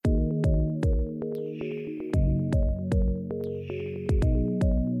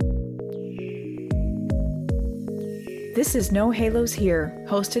This is No Halos Here,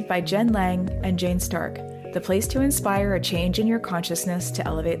 hosted by Jen Lang and Jane Stark, the place to inspire a change in your consciousness to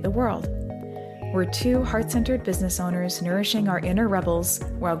elevate the world. We're two heart-centered business owners nourishing our inner rebels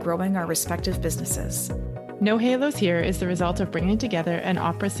while growing our respective businesses. No Halos Here is the result of bringing together an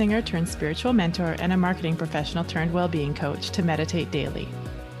opera singer turned spiritual mentor and a marketing professional turned well-being coach to meditate daily.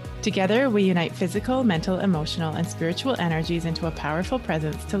 Together, we unite physical, mental, emotional, and spiritual energies into a powerful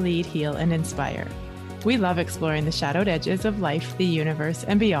presence to lead, heal, and inspire. We love exploring the shadowed edges of life, the universe,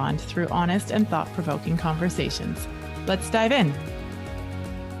 and beyond through honest and thought-provoking conversations. Let's dive in.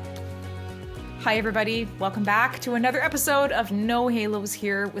 Hi, everybody. Welcome back to another episode of No Halos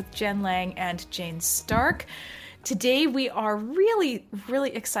Here with Jen Lang and Jane Stark. Today, we are really,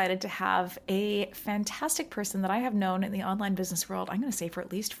 really excited to have a fantastic person that I have known in the online business world, I'm going to say for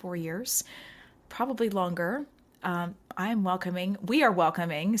at least 4 years, probably longer. We are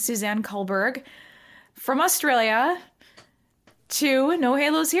welcoming Suzanne Kullberg from Australia to No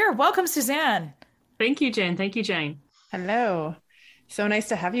Halos Here. Welcome, Suzanne. Thank you, Jen. Thank you, Jane. Hello. So nice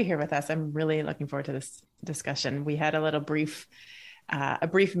to have you here with us. I'm really looking forward to this discussion. We had a brief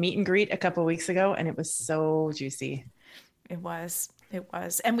meet and greet a couple of weeks ago, and it was so juicy. It was.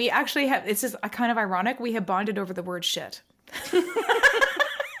 And we actually have, this is kind of ironic, we have bonded over the word shit.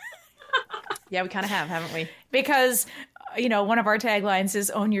 Yeah, we kind of have, haven't we? Because, one of our taglines is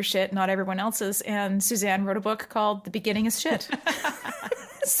own your shit, not everyone else's. And Suzanne wrote a book called The Beginning is Shit.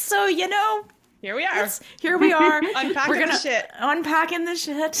 So, here we are. Here we are. Unpacking the shit. Unpacking the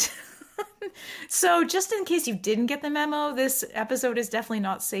shit. So just in case you didn't get the memo, this episode is definitely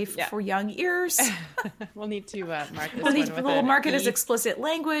not safe for young ears. We'll need to mark this we'll mark it as explicit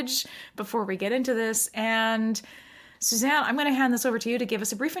language before we get into this. And Suzanne, I'm going to hand this over to you to give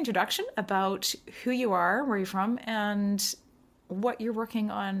us a brief introduction about who you are, where you're from, and what you're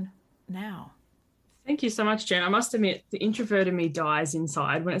working on now. Thank you so much, Jen. I must admit, the introvert in me dies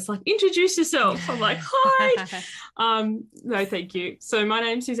inside when it's like, introduce yourself. I'm like, hi. No, thank you. So my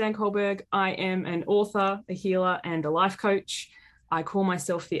name's Suzanne Kullberg. I am an author, a healer, and a life coach. I call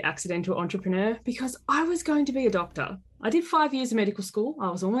myself the accidental entrepreneur because I was going to be a doctor. I did 5 years of medical school.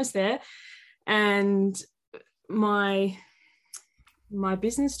 I was almost there. And my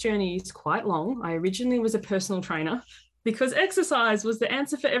business journey is quite long. I originally was a personal trainer because exercise was the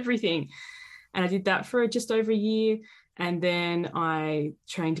answer for everything. And I did that for just over a year. And then I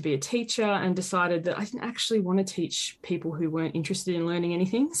trained to be a teacher and decided that I didn't actually want to teach people who weren't interested in learning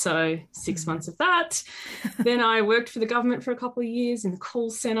anything. So 6 months of that. Then I worked for the government for a couple of years in the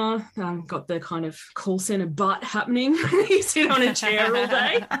call center, got the kind of call center butt happening. You sit on a chair all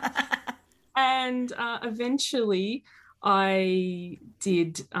day. And eventually I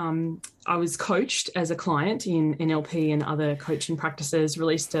was coached as a client in NLP and other coaching practices,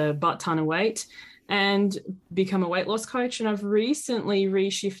 released a butt ton of weight and become a weight loss coach. And I've recently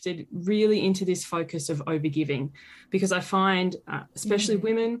reshifted really into this focus of overgiving because I find, especially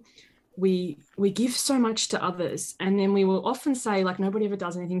women, we give so much to others. And then we will often say, like, nobody ever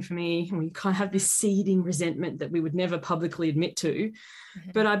does anything for me. And we kind of have this seeding resentment that we would never publicly admit to.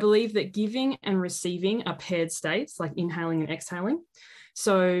 Mm-hmm. But I believe that giving and receiving are paired states, like inhaling and exhaling.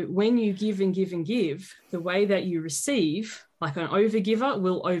 So when you give and give and give, the way that you receive, like an overgiver,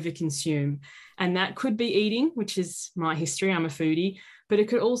 will overconsume. And that could be eating, which is my history. I'm a foodie. But it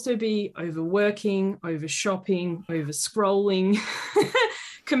could also be overworking, over shopping, over scrolling,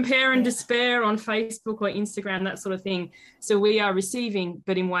 compare and despair on Facebook or Instagram, that sort of thing. So we are receiving,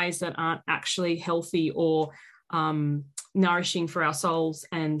 but in ways that aren't actually healthy or nourishing for our souls.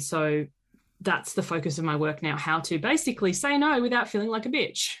 And so that's the focus of my work now, how to basically say no without feeling like a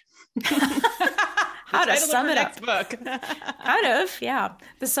bitch. How to sum it up. Book. Kind of, yeah.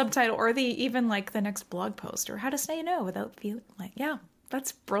 The subtitle or even like the next blog post, or how to say no without feeling like, yeah.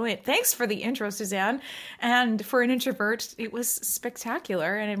 That's brilliant. Thanks for the intro, Suzanne. And for an introvert, it was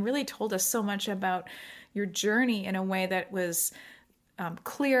spectacular. And it really told us so much about your journey in a way that was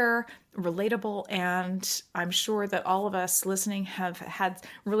clear, relatable. And I'm sure that all of us listening have had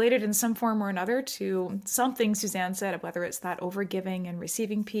related in some form or another to something Suzanne said, whether it's that overgiving and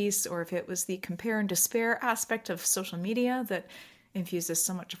receiving piece, or if it was the compare and despair aspect of social media that infuses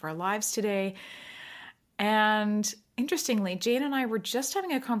so much of our lives today. And interestingly, Jane and I were just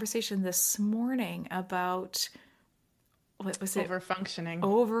having a conversation this morning about, what was it? Overfunctioning,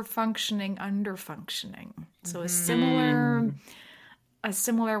 underfunctioning. So a similar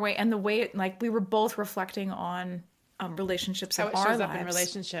way, and the way, like, we were both reflecting on relationships in our lives. How it shows up in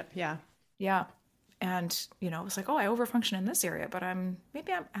relationship, yeah. Yeah. And, it's like, I overfunction in this area, but am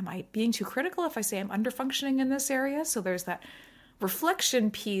I being too critical if I say I'm underfunctioning in this area? So there's that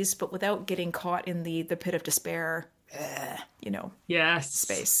reflection piece, but without getting caught in the pit of despair Yes.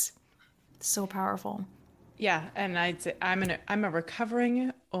 space. So powerful. Yeah, and I'd say I'm a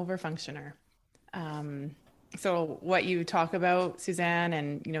recovering overfunctioner. So what you talk about, Suzanne,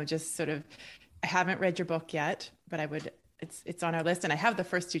 and just sort of, I haven't read your book yet, but it's on our list, and I have the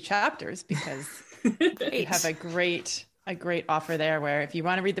first 2 chapters because you have a great offer there where if you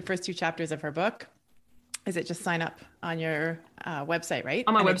want to read the first 2 chapters of her book, is it just sign up on your website, right?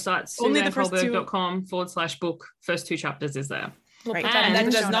 On my website, suzannekolberg.com/book. First 2 chapters is there. Right. And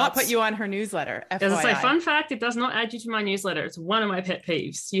that does not put you on her newsletter. FYI. As I say, fun fact, it does not add you to my newsletter. It's one of my pet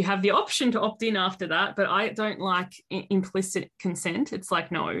peeves. You have the option to opt in after that, but I don't like implicit consent. It's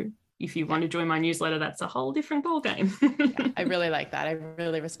like, no, if you want to join my newsletter, that's a whole different ballgame. Yeah, I really like that. I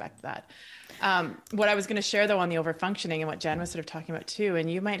really respect that. What I was going to share, though, on the overfunctioning and what Jen was sort of talking about too, and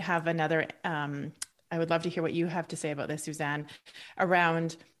you might have another, I would love to hear what you have to say about this, Suzanne,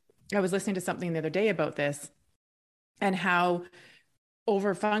 around, I was listening to something the other day about this and how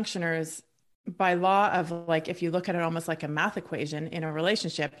overfunctioners, by law of, like, if you look at it almost like a math equation in a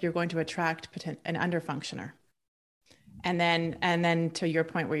relationship, you're going to attract an underfunctioner. And then to your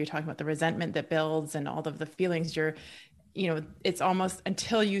point where you're talking about the resentment that builds and all of the feelings, it's almost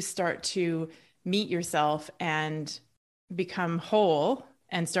until you start to meet yourself and become whole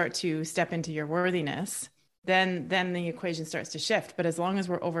and start to step into your worthiness, then the equation starts to shift. But as long as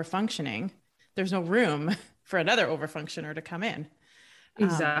we're overfunctioning, there's no room for another overfunctioner to come in.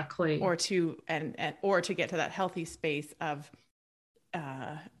 Exactly. Or to get to that healthy space of,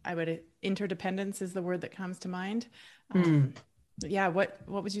 interdependence is the word that comes to mind. Yeah. What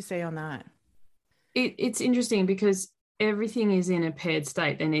would you say on that? It's interesting because everything is in a paired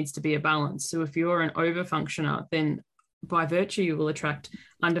state. There needs to be a balance. So if you're an overfunctioner, then by virtue, you will attract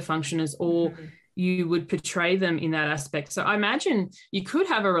underfunctioners, or you would portray them in that aspect. So I imagine you could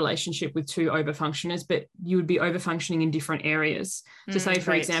have a relationship with 2 overfunctioners, but you would be overfunctioning in different areas. So say,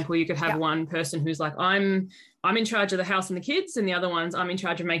 for example, you could have one person who's like, I'm in charge of the house and the kids, and the other one's, I'm in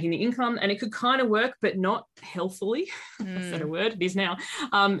charge of making the income. And it could kind of work, but not healthily. Is that a word? It is now.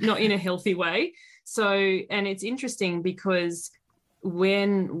 Not in a healthy way. So, and it's interesting because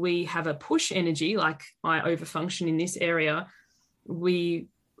when we have a push energy, like I overfunction in this area, and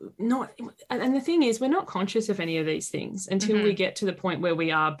the thing is, we're not conscious of any of these things until we get to the point where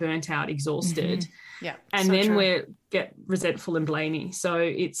we are burnt out, exhausted. Yeah. And so then we get resentful and blamey. So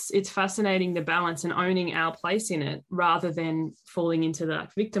it's fascinating, the balance and owning our place in it, rather than falling into the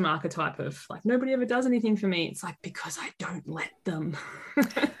victim archetype of like, nobody ever does anything for me. It's like, because I don't let them.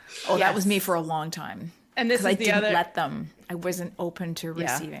 That was me for a long time. And this is I didn't let them. I wasn't open to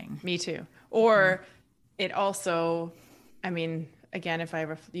receiving. Me too. Or it also, I mean, again, if I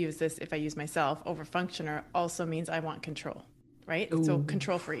use myself, overfunctioner also means I want control, right? Ooh. So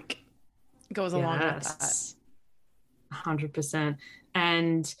control freak goes along with that. 100%.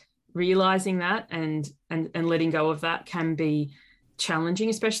 And realizing that and letting go of that can be challenging,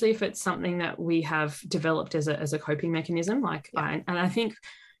 especially if it's something that we have developed as a coping mechanism. And I think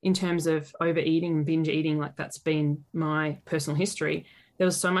in terms of overeating, binge eating, like that's been my personal history. There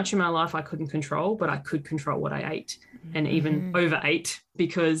was so much in my life I couldn't control, but I could control what I ate and even overate,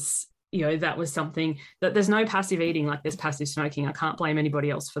 because, that was something that there's no passive eating like there's passive smoking. I can't blame anybody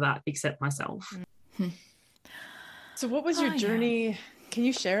else for that except myself. So what was your journey? Yeah. Can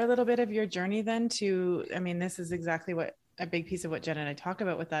you share a little bit of your journey then this is exactly what a big piece of what Jen and I talk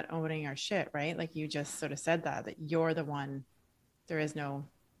about with that owning our shit, right? Like you just sort of said that you're the one, there is no,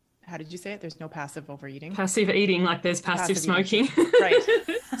 how did you say it? There's no passive overeating. Passive eating, like there's passive smoking. Right.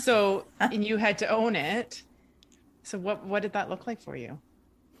 So, and you had to own it. So what did that look like for you?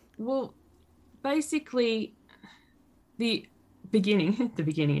 Well, basically the beginning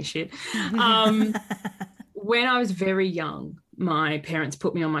is shit. When I was very young, my parents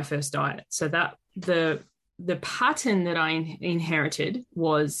put me on my first diet. So that the pattern that I inherited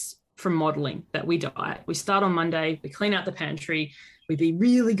was from modeling, that we diet. We start on Monday, we clean out the pantry, we be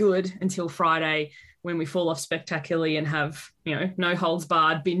really good until Friday, when we fall off spectacularly and have, no holds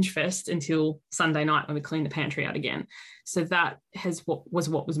barred binge fest until Sunday night when we clean the pantry out again. So that was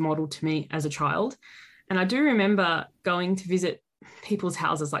what was modeled to me as a child. And I do remember going to visit people's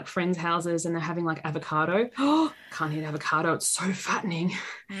houses, like friends' houses, and they're having like avocado. Oh, can't eat avocado. It's so fattening.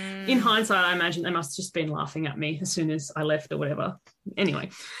 In hindsight, I imagine they must have just been laughing at me as soon as I left or whatever. Anyway,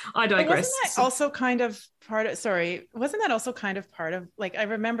 I digress. Wasn't that also kind of part of, like, I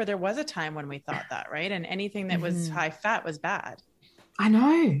remember there was a time when we thought that, right? And anything that was high fat was bad. I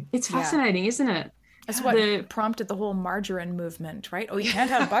know. It's fascinating, isn't it? That's what prompted the whole margarine movement, right? Oh, you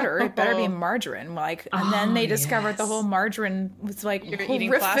can't have butter; it better be margarine. And then they discovered the whole margarine was like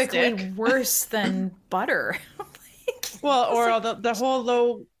horrifically worse than butter. Well, or the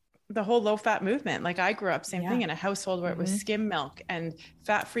whole low fat movement. Like I grew up, same thing, in a household where it was skim milk and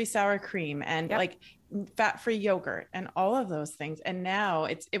fat-free sour cream and like fat-free yogurt and all of those things. And now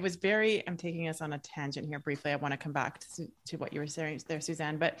it was very, I'm taking us on a tangent here briefly. I want to come back to what you were saying there,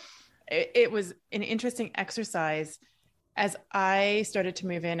 Suzanne, but it was an interesting exercise. As I started to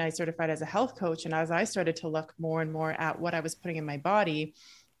move in, I certified as a health coach. And as I started to look more and more at what I was putting in my body,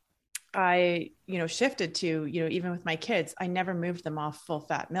 I, shifted to, even with my kids, I never moved them off full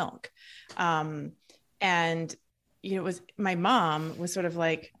fat milk. And, it was, my mom was sort of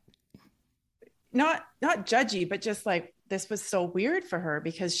like, not judgy, but just like, this was so weird for her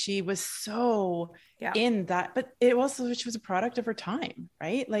because she was so in that, but it also, she was a product of her time,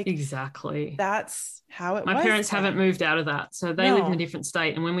 right? Like exactly. That's how it was. My parents haven't moved out of that. So they live in a different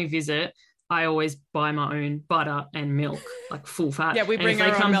state. And when we visit, I always buy my own butter and milk, like full fat. Yeah, we bring and if our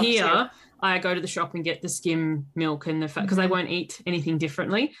they own come milk here, too. I go to the shop and get the skim milk and the fat because I won't eat anything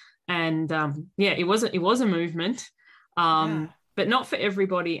differently. And it was a movement, but not for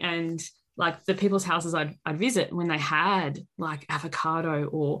everybody. And like the people's houses I'd visit, when they had like avocado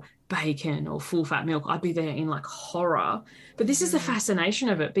or bacon or full fat milk, I'd be there in like horror. But this is the fascination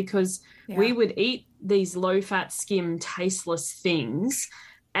of it, because we would eat these low fat skim tasteless things,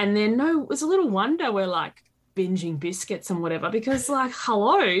 and then it was a little wonder we're like binging biscuits and whatever, because like,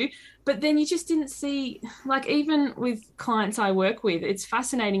 hello. But then you just didn't see, like, even with clients I work with, it's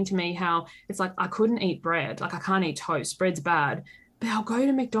fascinating to me how it's like, I couldn't eat bread. Like I can't eat toast. Bread's bad. But I'll go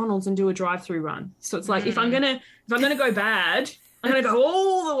to McDonald's and do a drive-through run. So it's like, if I'm gonna go bad, I'm gonna go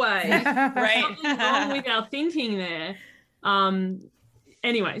all the way. Right. Something's wrong with our thinking there.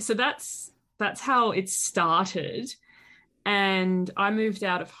 Anyway, so that's how it started. And I moved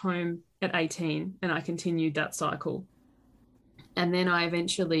out of home at 18 and I continued that cycle. And then I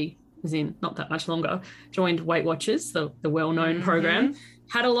eventually, as in not that much longer, joined Weight Watchers, the well-known program,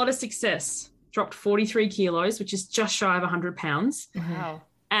 had a lot of success. Dropped 43 kilos, which is just shy of 100 pounds. Wow.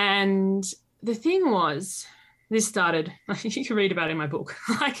 And the thing was, this started, you can read about it in my book,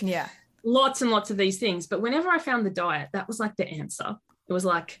 like lots and lots of these things. But whenever I found the diet, that was like the answer. It was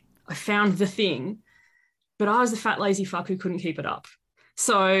like, I found the thing, but I was the fat, lazy fuck who couldn't keep it up.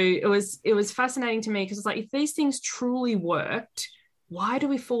 So it was fascinating to me, because it's like, if these things truly worked, why do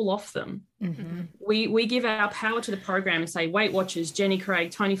we fall off them? We give our power to the program and say, Weight Watchers, Jenny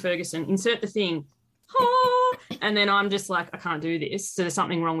Craig, Tony Ferguson, insert the thing. And then I'm just like, I can't do this. So there's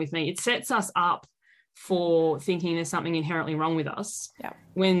something wrong with me. It sets us up for thinking there's something inherently wrong with us. Yeah.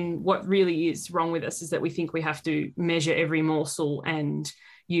 When what really is wrong with us is that we think we have to measure every morsel and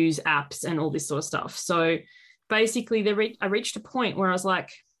use apps and all this sort of stuff. So basically I reached a point where I was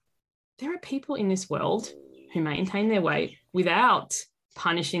like, there are people in this world who maintain their weight without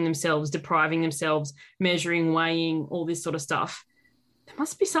punishing themselves, depriving themselves, measuring, weighing, all this sort of stuff. There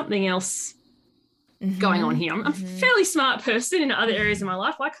must be something else going on here. I'm a fairly smart person in other areas of my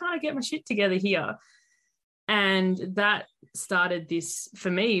life. Why can't I get my shit together here? And that started this, for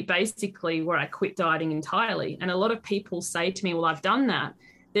me, basically where I quit dieting entirely. And a lot of people say to me, well, I've done that.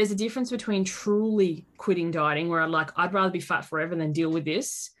 There's a difference between truly quitting dieting, where I'd rather be fat forever than deal with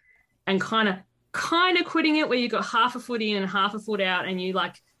this, and kind of quitting it, where you got half a foot in and half a foot out and you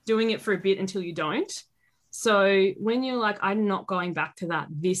like doing it for a bit until you don't. So when you're like, I'm not going back to that,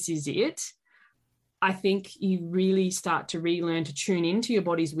 this is it, I think you really start to relearn to tune into your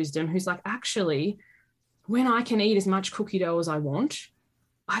body's wisdom, who's like, actually, when I can eat as much cookie dough as I want,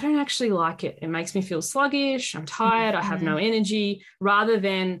 I don't actually like it. It makes me feel sluggish. I'm tired. I have no energy, rather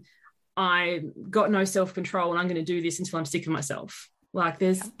than I got no self-control and I'm going to do this until I'm sick of myself. Like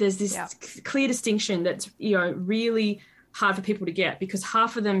there's this clear distinction that's, really hard for people to get, because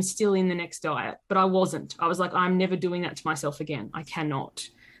half of them is still in the next diet, but I wasn't. I was like, I'm never doing that to myself again. I cannot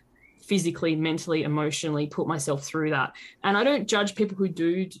physically, mentally, emotionally put myself through that. And I don't judge people who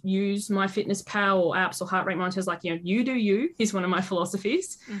do use MyFitnessPal or apps or heart rate monitors. Like, you do you is one of my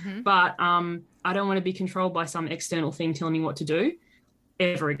philosophies, but I don't want to be controlled by some external thing telling me what to do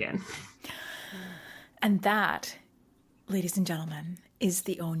ever again. And that, ladies and gentlemen, is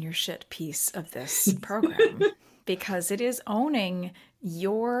the own your shit piece of this program, because it is owning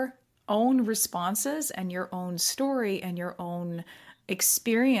your own responses and your own story and your own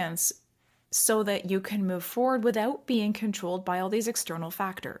experience, so that you can move forward without being controlled by all these external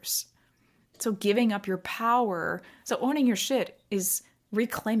factors. So giving up your power. So owning your shit is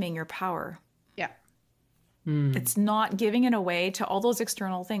reclaiming your power. Yeah. It's not giving it away to all those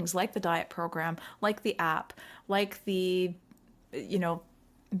external things, like the diet program, like the app, like the,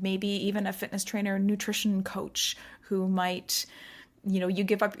 maybe even a fitness trainer, nutrition coach who might, you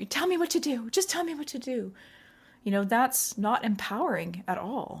give up, tell me what to do. Just tell me what to do. that's not empowering at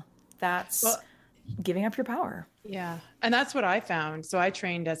all. That's giving up your power. Yeah. And that's what I found. So I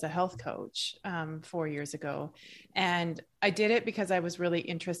trained as a health coach 4 years ago, and I did it because I was really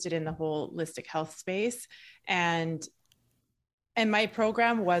interested in the holistic health space. And my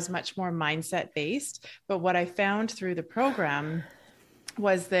program was much more mindset based. But what I found through the program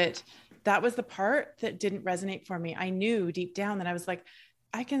was that was the part that didn't resonate for me. I knew deep down that I was like,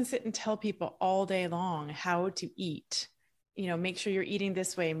 I can sit and tell people all day long how to eat, make sure you're eating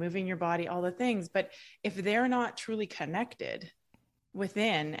this way, moving your body, all the things. But if they're not truly connected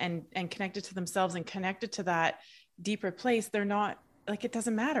within and connected to themselves and connected to that deeper place, they're not, like, it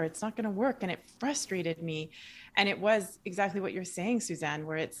doesn't matter. It's not going to work. And it frustrated me. And it was exactly what you're saying, Suzanne,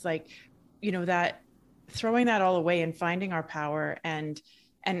 where it's like, that throwing that all away and finding our power and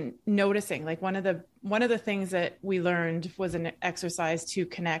noticing, like one of the things that we learned was an exercise to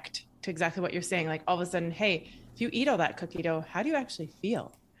connect to exactly what you're saying. Like all of a sudden, hey, if you eat all that cookie dough, how do you actually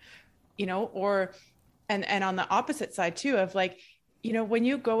feel? Or on the opposite side too, of like, when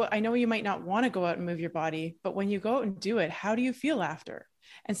you go, I know you might not want to go out and move your body, but when you go out and do it, how do you feel after?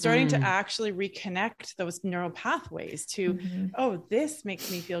 And starting to actually reconnect those neural pathways to, oh, this makes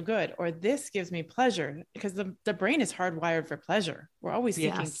me feel good, or this gives me pleasure, because the brain is hardwired for pleasure. We're always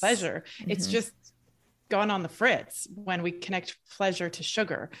seeking pleasure. It's just gone on the fritz when we connect pleasure to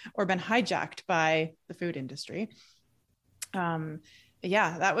sugar or been hijacked by the food industry. That's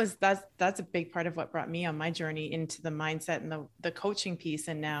a big part of what brought me on my journey into the mindset and the coaching piece.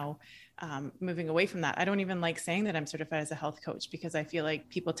 And now moving away from that, I don't even like saying that I'm certified as a health coach, because I feel like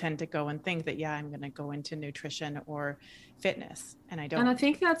people tend to go and think that, I'm going to go into nutrition or fitness, and I don't. And I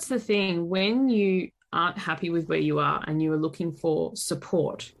think that's the thing, when you aren't happy with where you are and you are looking for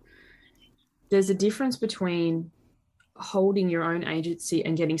support, there's a difference between holding your own agency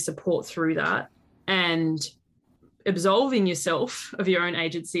and getting support through that, and absolving yourself of your own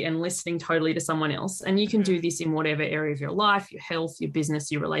agency and listening totally to someone else. And you can do this in whatever area of your life, your health, your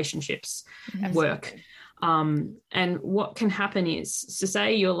business, your relationships, work. And what can happen is, so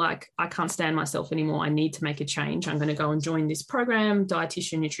say you're like, I can't stand myself anymore, I need to make a change, I'm going to go and join this program,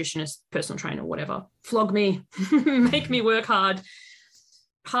 dietitian, nutritionist, personal trainer, whatever, flog me, make me work hard.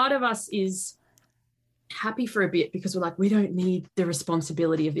 Part of us is happy for a bit because we're like, we don't need the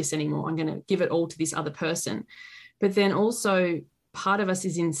responsibility of this anymore, I'm going to give it all to this other person. But then also part of us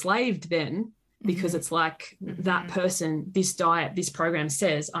is enslaved then, because it's like that person, this diet, this program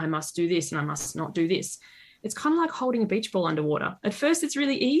says I must do this and I must not do this. It's kind of like holding a beach ball underwater. At first it's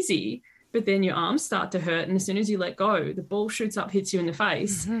really easy, but then your arms start to hurt. And as soon as you let go, the ball shoots up, hits you in the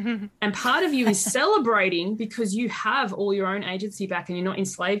face. And part of you is celebrating because you have all your own agency back and you're not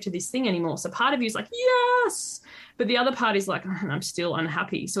enslaved to this thing anymore. So part of you is like, yes. But the other part is like, I'm still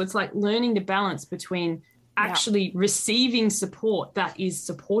unhappy. So it's like learning the balance between actually receiving support that is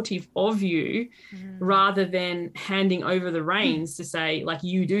supportive of you, rather than handing over the reins to say, like,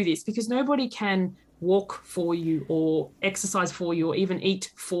 you do this, because nobody can walk for you or exercise for you or even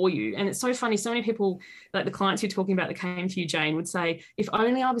eat for you. And it's so funny, so many people, like the clients you're talking about that came to you, Jane, would say, if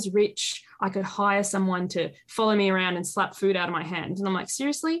only I was rich, I could hire someone to follow me around and slap food out of my hand. And I'm like,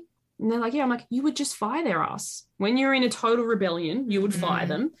 seriously? And they're like, yeah. I'm like, you would just fire their ass. When you're in a total rebellion, you would fire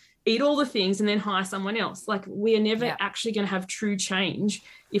them, eat all the things, and then hire someone else. Like, we are never actually going to have true change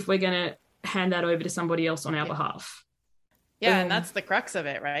if we're going to hand that over to somebody else on our behalf. Yeah. And that's the crux of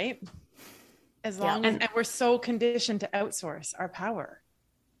it, right? As long as, and we're so conditioned to outsource our power.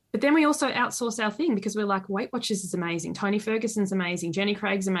 But then we also outsource our thing because we're like, Weight Watchers is amazing, Tony Ferguson's amazing, Jenny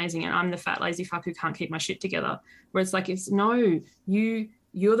Craig's amazing, and I'm the fat lazy fuck who can't keep my shit together. Where it's like,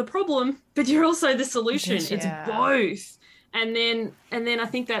 you're the problem, but you're also the solution. It's both. And then I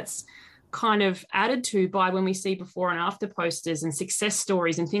think that's kind of added to by when we see before and after posters and success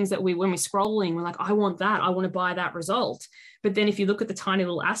stories and things that when we're scrolling, we're like, I want that, I want to buy that result. But then if you look at the tiny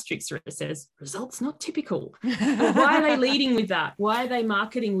little asterisk where it says results not typical, well, why are they leading with that? Why are they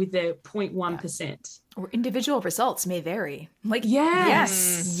marketing with their 0.1%? Or individual results may vary. Like,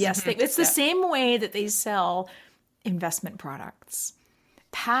 yes. It's the same way that they sell investment products.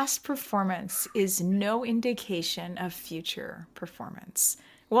 Past performance is no indication of future performance.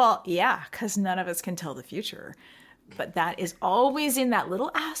 Well, yeah, because none of us can tell the future. But that is always in that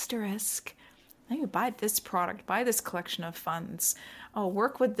little asterisk. You buy this product, buy this collection of funds,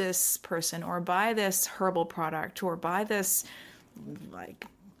 work with this person, or buy this herbal product, or buy this, like,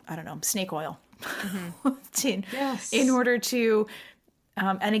 I don't know, snake oil. In order to,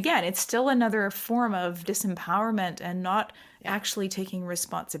 and again, it's still another form of disempowerment and not actually taking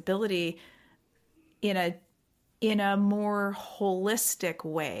responsibility in a more holistic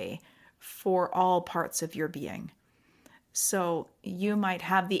way for all parts of your being. So you might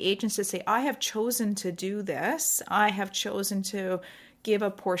have the agency to say, I have chosen to do this. I have chosen to give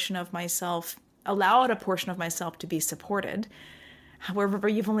a portion of myself, allow a portion of myself to be supported. However,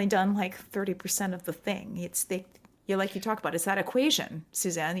 you've only done like 30% of the thing. You talk about, it's that equation,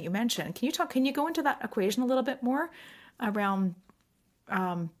 Suzanne, that you mentioned. Can you go into that equation a little bit more around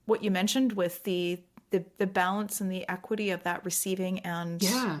what you mentioned with the balance and the equity of that receiving and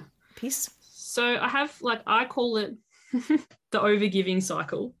piece? So I call it the overgiving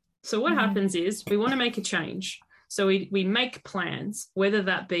cycle. So what happens is we want to make a change. So we make plans, whether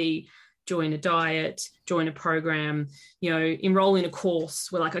that be join a diet, join a program, enroll in a course.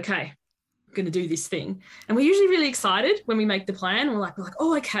 We're like, okay, I'm going to do this thing. And we're usually really excited when we make the plan. We're like,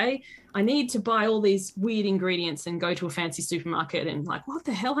 oh, okay, I need to buy all these weird ingredients and go to a fancy supermarket and like, what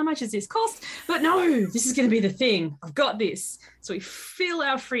the hell? How much does this cost? But no, this is going to be the thing. I've got this. So we fill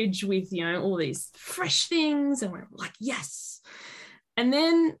our fridge with, all these fresh things and we're like, yes. And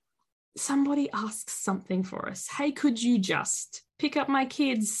then somebody asks something for us. Hey, could you just pick up my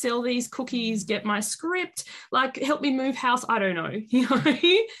kids, sell these cookies, get my script, like help me move house? I don't know.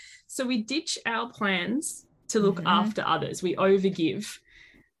 So we ditch our plans to look after others. We overgive.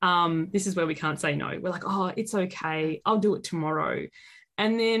 This is where we can't say no. We're like, oh, it's okay. I'll do it tomorrow.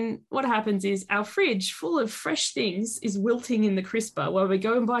 And then what happens is our fridge full of fresh things is wilting in the crisper while we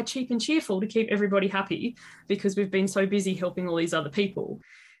go and buy cheap and cheerful to keep everybody happy because we've been so busy helping all these other people.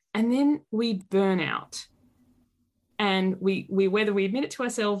 And then we burn out. And we whether we admit it to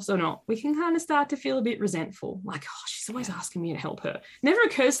ourselves or not, we can kind of start to feel a bit resentful. Like, oh, she's always asking me to help her. Never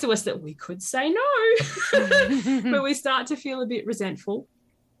occurs to us that we could say no. But we start to feel a bit resentful.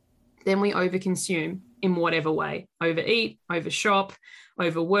 Then we overconsume in whatever way. Overeat, overshop,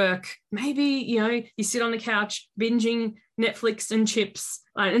 overwork. Maybe, you sit on the couch binging Netflix and chips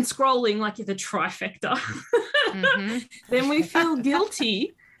and scrolling like you're the trifecta. Then we feel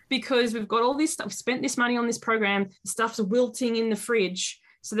guilty because we've got all this stuff, spent this money on this program, stuff's wilting in the fridge.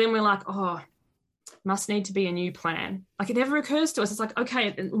 So then we're like, oh, must need to be a new plan. Like it never occurs to us. It's like,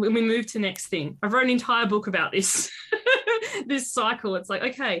 okay, when we move to the next thing. I've wrote an entire book about this, this cycle. It's like,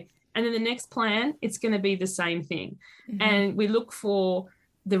 okay. And then the next plan, it's going to be the same thing. And we look for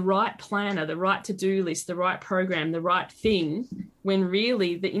the right planner, the right to-do list, the right program, the right thing, when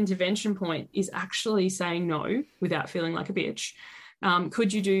really the intervention point is actually saying no without feeling like a bitch.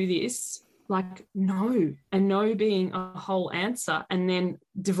 Could you do this? Like, no. And no being a whole answer. And then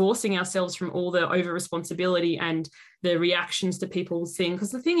divorcing ourselves from all the over responsibility and the reactions to people's thing.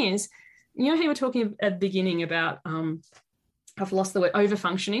 Because the thing is, how you were talking at the beginning about, I've lost the word,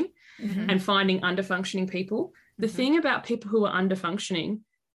 over-functioning and finding under-functioning people. The thing about people who are under-functioning,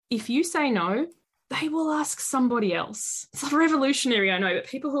 if you say no, they will ask somebody else. It's revolutionary, I know, but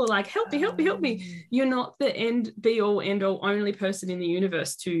people who are like, help me, help me, help me. You're not the end, be all, end all, only person in the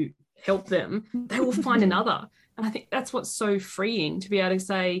universe to help them. They will find another. And I think that's what's so freeing, to be able to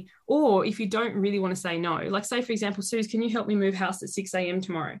say, or if you don't really want to say no, like say, for example, Suze, can you help me move house at 6 a.m.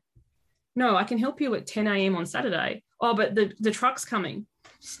 tomorrow? No, I can help you at 10 a.m. on Saturday. Oh, but the truck's coming.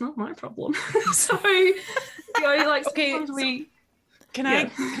 It's not my problem. So, like okay, sometimes we... Can I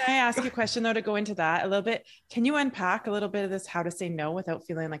ask you a question though, to go into that a little bit? Can you unpack a little bit of this how to say no without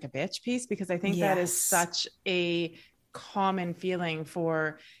feeling like a bitch piece? Because I think that is such a common feeling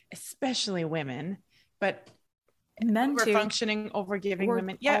for especially women, but men too. Functioning, overgiving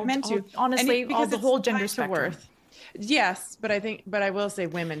women. Yeah, men too. Honestly, all the whole gender spectrum. Yes, but I will say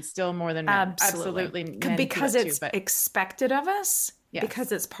women still more than men. Absolutely men because it's expected of us. Yes.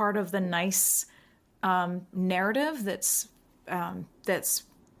 Because it's part of the nice narrative that's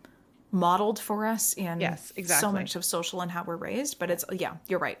modeled for us in so much of social and how we're raised. But it's,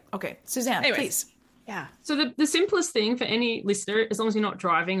 you're right. Okay, Suzanne, please. Yeah. So the simplest thing for any listener, as long as you're not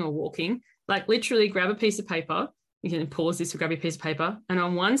driving or walking, like literally grab a piece of paper. You can pause this or grab your piece of paper. And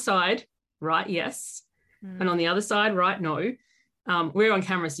on one side, write yes. And on the other side, write no. We're on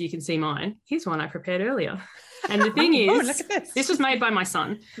camera, so you can see mine. Here's one I prepared earlier. And the thing is, look at this was made by my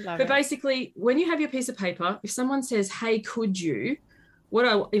son. But basically, when you have your piece of paper, if someone says, hey, could you, what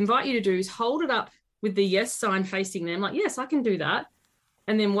I invite you to do is hold it up with the yes sign facing them, like, yes, I can do that.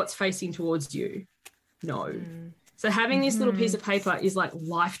 And then what's facing towards you? No. So having this little piece of paper is like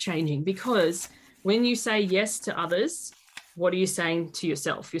life-changing, because when you say yes to others, what are you saying to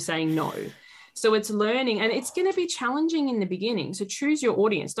yourself? You're saying no. So it's learning, and it's going to be challenging in the beginning. So choose your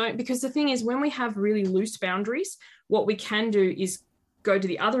audience. Because the thing is, when we have really loose boundaries, what we can do is go to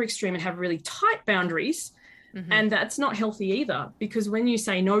the other extreme and have really tight boundaries. And that's not healthy either, because when you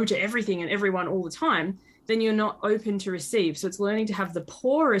say no to everything and everyone all the time, then you're not open to receive. So it's learning to have the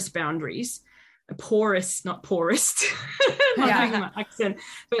porous boundaries porous, not poorest, my accent,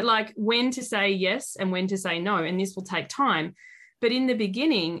 but like when to say yes and when to say no. And this will take time. But in the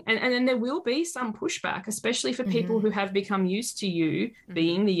beginning, and then there will be some pushback, especially for people who have become used to you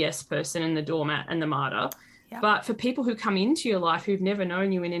being the yes person and the doormat and the martyr. Yep. But for people who come into your life who've never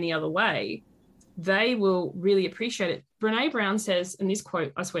known you in any other way, they will really appreciate it. Brene Brown says, and this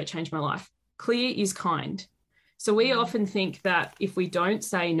quote, I swear, changed my life, clear is kind. So we often think that if we don't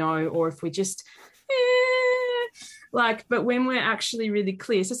say no, or if we just, but when we're actually really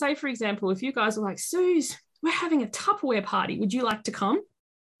clear. So say, for example, if you guys are like, Suze, we're having a Tupperware party, would you like to come?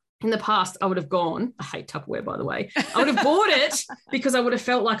 In the past, I would have gone. I hate Tupperware, by the way. I would have bought it because I would have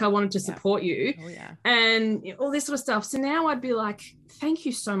felt like I wanted to support you and all this sort of stuff. So now I'd be like, thank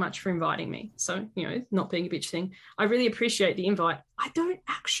you so much for inviting me. So, not being a bitch thing. I really appreciate the invite. I don't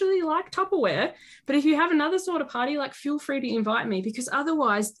actually like Tupperware, but if you have another sort of party, like feel free to invite me, because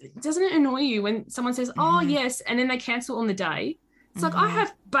otherwise, doesn't it annoy you when someone says, oh, yes, and then they cancel on the day? It's like, I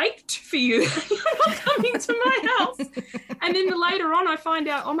have baked for you. You're not coming to my house. And then later on, I find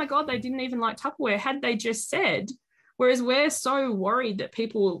out, oh, my God, they didn't even like Tupperware. Had they just said, whereas we're so worried that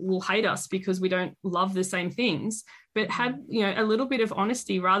people will hate us because we don't love the same things, but had, a little bit of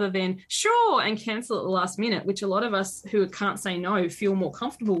honesty rather than sure and cancel at the last minute, which a lot of us who can't say no feel more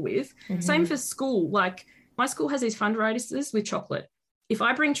comfortable with. Same for school. Like my school has these fundraisers with chocolate. If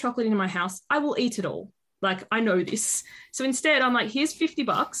I bring chocolate into my house, I will eat it all. Like, I know this. So instead, I'm like, here's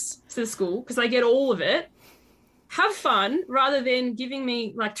 $50 to the school because they get all of it. Have fun, rather than giving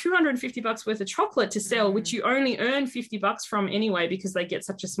me like $250 worth of chocolate to sell, which you only earn $50 from anyway because they get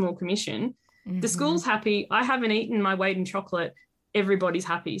such a small commission. The school's happy. I haven't eaten my weight in chocolate. Everybody's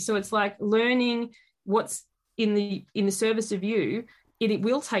happy. So it's like learning what's in the service of you. It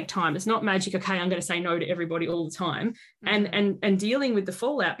will take time. It's not magic. Okay, I'm going to say no to everybody all the time, and dealing with the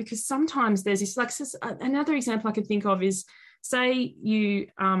fallout, because sometimes there's this, like, another example I could think of is, say you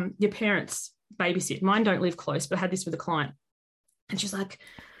your parents babysit. Mine don't live close, but I had this with a client, and she's like,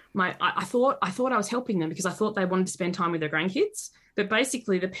 I thought I was helping them because I thought they wanted to spend time with their grandkids, but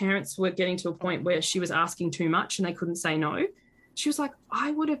basically the parents were getting to a point where she was asking too much and they couldn't say no. She was like, I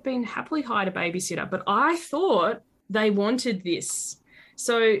would have been happily hired a babysitter, but I thought they wanted this.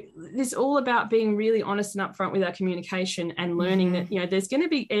 So it's all about being really honest and upfront with our communication and learning that, there's going to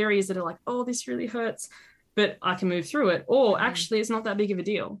be areas that are like, oh, this really hurts, but I can move through it. Or actually, it's not that big of a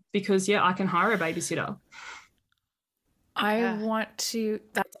deal because, I can hire a babysitter.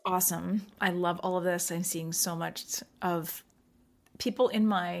 That's awesome. I love all of this. I'm seeing so much of people in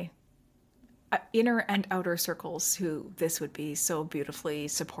my inner and outer circles who this would be so beautifully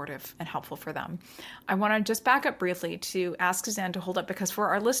supportive and helpful for them. I want to just back up briefly to ask Suzanne to hold up, because for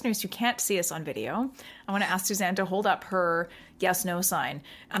our listeners who can't see us on video, I want to ask Suzanne to hold up her yes/no sign,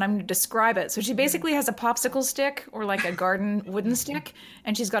 and I'm going to describe it. So she basically has a popsicle stick or like a garden wooden stick,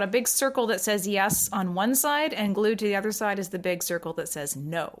 and she's got a big circle that says yes on one side, and glued to the other side is the big circle that says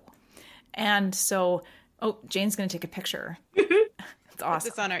no. And so, Jane's going to take a picture. It's awesome.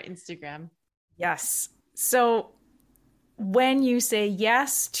 It's on our Instagram. Yes. So when you say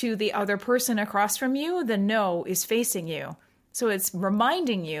yes to the other person across from you, the no is facing you. So it's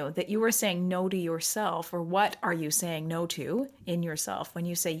reminding you that you are saying no to yourself, or what are you saying no to in yourself when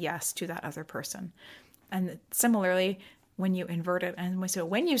you say yes to that other person. And similarly, when you invert it, and so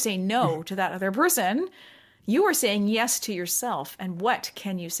when you say no to that other person, you are saying yes to yourself. And what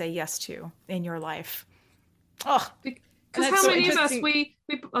can you say yes to in your life? Oh, because how many of us we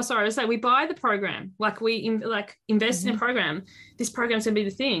buy the program, like we invest in a program. This program's gonna be the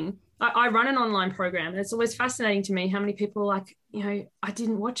thing. I run an online program, and it's always fascinating to me how many people are like, I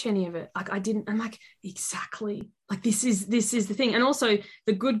didn't watch any of it. Like I didn't. I'm like, exactly. Like this is the thing. And also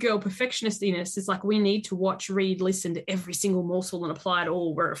the good girl perfectionistiness is like, we need to watch, read, listen to every single morsel and apply it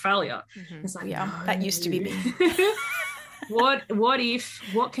all. We're a failure. It's like, no. That used to be me.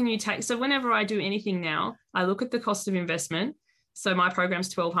 What can you take? So whenever I do anything now, I look at the cost of investment. So my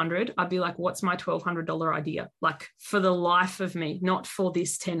program's $1,200. I'd be like, what's my $1,200 idea? Like for the life of me, not for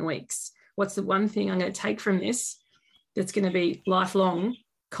this 10 weeks. What's the one thing I'm going to take from this that's going to be lifelong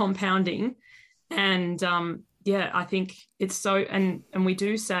compounding? And I think it's so, and we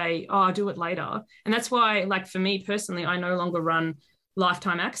do say, I'll do it later. And that's why, like for me personally, I no longer run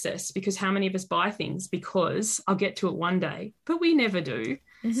lifetime access, because how many of us buy things because I'll get to it one day, but we never do.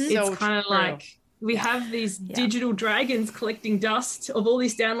 It's kind of like we have these digital dragons collecting dust of all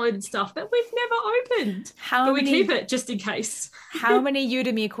this downloaded stuff that we've never opened, but we keep it just in case. How many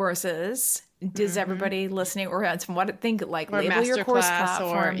Udemy courses Does everybody listening or think like or label your course Masterclass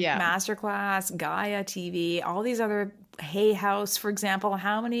platform, or Masterclass, Gaia TV, all these other Hay House, for example,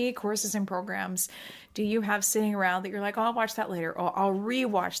 how many courses and programs do you have sitting around that you're like, oh, I'll watch that later, or I'll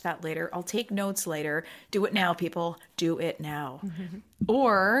rewatch that later, I'll take notes later. Do it now, people. Do it now.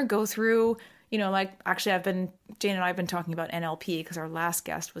 Or go through, like actually Jane and I have been talking about NLP because our last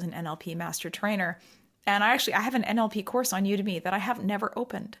guest was an NLP master trainer. And I have an NLP course on Udemy that I have never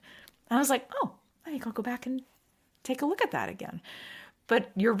opened. And I was like, oh, I think I'll go back and take a look at that again. But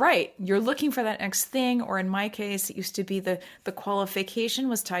you're right. You're looking for that next thing. Or in my case, it used to be the qualification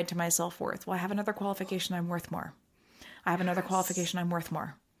was tied to my self-worth. Well, I have another qualification. I'm worth more. I have another qualification. I'm worth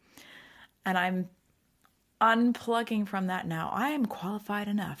more. And I'm unplugging from that now. I am qualified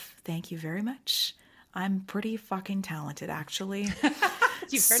enough. Thank you very much. I'm pretty fucking talented, actually.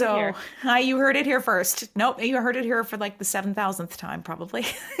 You've heard it here. You heard it here first. Nope, you heard it here for like the 7,000th time, probably.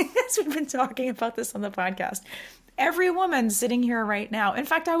 As we've been talking about this on the podcast. Every woman sitting here right now. In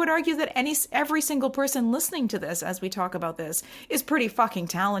fact, I would argue that every single person listening to this as we talk about this is pretty fucking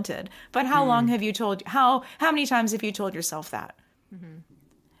talented. But how long have you how many times have you told yourself that?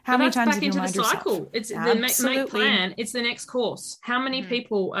 How many times have you reminded yourself? Cycle. It's the make plan. It's the next course. How many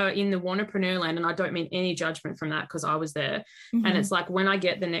people are in the Wantrepreneur land? And I don't mean any judgment from that because I was there. And it's like when I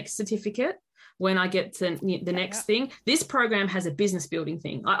get the next certificate, when I get to the next thing, this program has a business building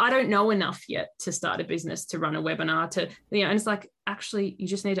thing. I don't know enough yet to start a business, to run a webinar, and it's like, actually, you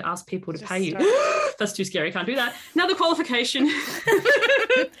just need to ask people to pay you. That's too scary. Can't do that. Another qualification.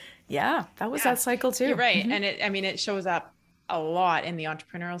 Yeah, that was that cycle too. You're right. And it shows up a lot in the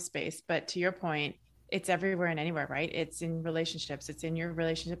entrepreneurial space, but to your point, it's everywhere and anywhere, right? It's in relationships. It's in your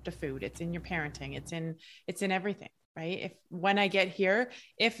relationship to food. It's in your parenting. It's in everything, right? When I get here,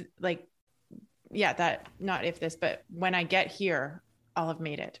 but when I get here, I'll have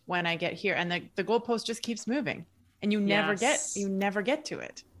made it. When I get here, and the goalpost just keeps moving, and you never get to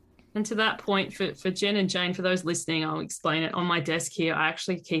it. And to that point, for Jen and Jane, for those listening, I'll explain it. On my desk here, I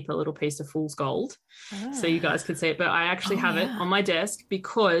actually keep a little piece of fool's gold, so you guys can see it. But I actually have it on my desk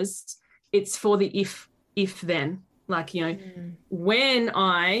because it's for the if then. Like, when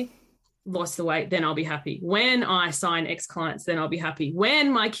I lost the weight, then I'll be happy. When I sign X clients, then I'll be happy. When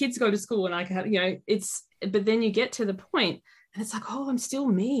my kids go to school and I can have, but then you get to the point and it's like, oh, I'm still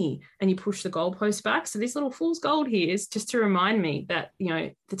me. And you push the goalpost back. So this little fool's gold here is just to remind me that,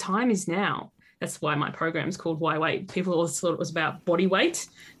 the time is now. That's why my program is called Why Wait. People always thought it was about body weight,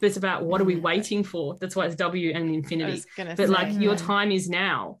 but it's about what are we waiting for? That's why it's W and infinity. But your time is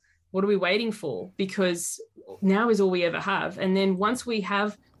now. What are we waiting for? Because now is all we ever have. And then once we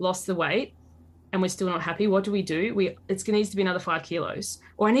have lost the weight and we're still not happy, what do? It needs to be another 5 kilos,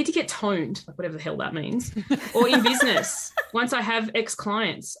 or I need to get toned, like whatever the hell that means. Or in business, once I have X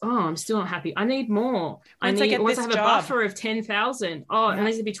clients, I'm still not happy. I need more. Once I have a buffer of 10,000, it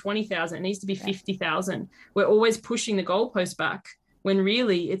needs to be 20,000. It needs to be 50,000. We're always pushing the goalpost back when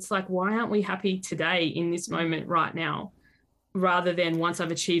really it's like, why aren't we happy today in this moment right now, rather than once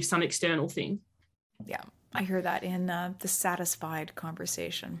I've achieved some external thing? Yeah. I hear that in the satisfied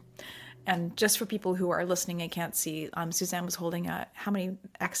conversation. And just for people who are listening and can't see, Suzanne was holding how many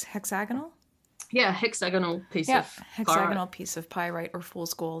hexagonal? Yeah, hexagonal piece of pyrite. Piece of pyrite or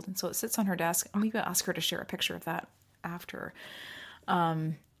fool's gold. And so it sits on her desk. And we will ask her to share a picture of that after.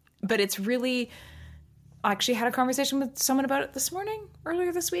 But it's really, I actually had a conversation with someone about it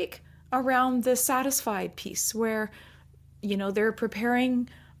earlier this week, around the satisfied piece where, they're preparing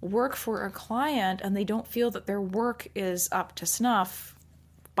work for a client and they don't feel that their work is up to snuff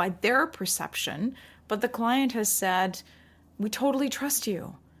by their perception, but the client has said, we totally trust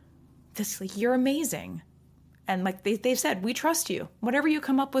you. You're amazing. And they've said, we trust you. Whatever you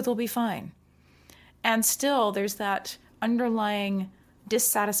come up with will be fine. And still there's that underlying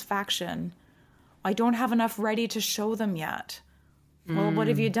dissatisfaction. I don't have enough ready to show them yet. Well, what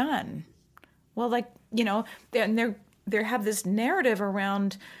have you done? Well, they have this narrative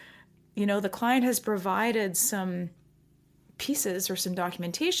around, the client has provided some pieces or some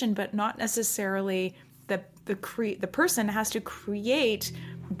documentation, but not necessarily the person has to create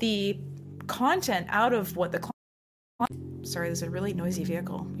the content out of what the client. Sorry, there's a really noisy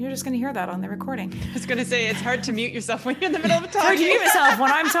vehicle. You're just going to hear that on the recording. I was going to say, it's hard to mute yourself when you're in the middle of talking. Hard to mute myself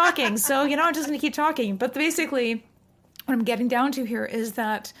when I'm talking. So, I'm just going to keep talking. But basically, what I'm getting down to here is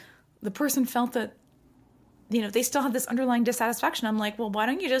that the person felt that, they still have this underlying dissatisfaction. I'm like, well, why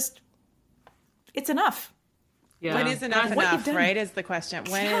don't you it's enough. Yeah. When is enough, right, is the question.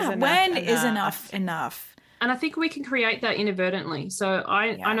 When is enough enough? And I think we can create that inadvertently. So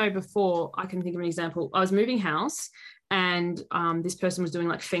I know before, I can think of an example. I was moving house And this person was doing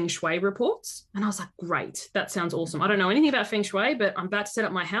like feng shui reports. And I was like, great, that sounds awesome. I don't know anything about feng shui, but I'm about to set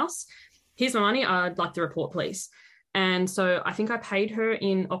up my house. Here's my money. I'd like the report, please. And so I think I paid her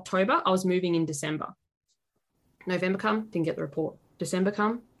in October. I was moving in December. November come, didn't get the report. December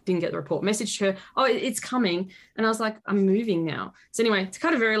come, didn't get the report. Messaged her, oh, it's coming. And I was like, I'm moving now. So anyway, to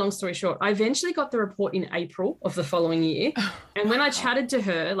cut a very long story short, I eventually got the report in April of the following year. And when I chatted to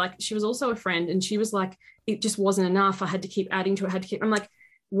her, like, she was also a friend, and she was like, it just wasn't enough. I had to keep adding to it. I'm like,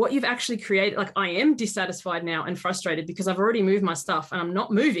 what you've actually created, like, I am dissatisfied now and frustrated because I've already moved my stuff and I'm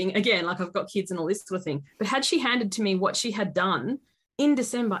not moving again. Like, I've got kids and all this sort of thing. But had she handed to me what she had done in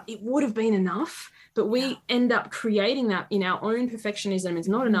December, it would have been enough. But we end up creating that in our own perfectionism. It's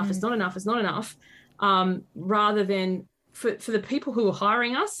not enough. It's not enough. It's not enough. Rather than for the people who are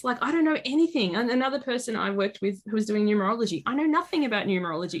hiring us, like, I don't know anything. And another person I worked with who was doing numerology, I know nothing about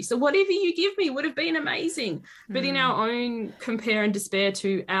numerology. So whatever you give me would have been amazing. But in our own compare and despair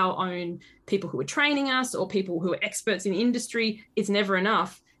to our own people who are training us or people who are experts in the industry, it's never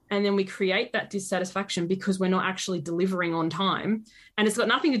enough. And then we create that dissatisfaction because we're not actually delivering on time. And it's got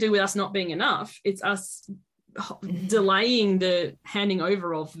nothing to do with us not being enough. It's us delaying the handing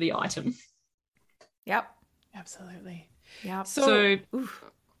over of the item. Yep. Absolutely. Yeah. So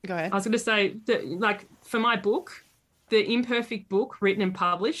go ahead. I was going to say that, like, for my book, the imperfect book written and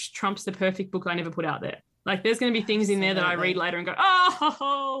published trumps the perfect book I never put out there. Like, there's going to be things in there that I read later and go,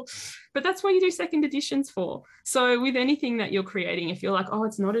 oh, but that's what you do second editions for. So with anything that you're creating, if you're like, oh,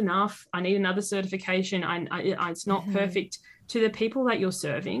 it's not enough, I need another certification, it's not perfect, to the people that you're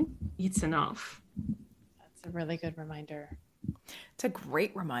serving, it's enough. That's a really good reminder. It's a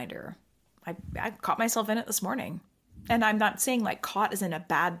great reminder. I caught myself in it this morning. And I'm not saying like caught as in a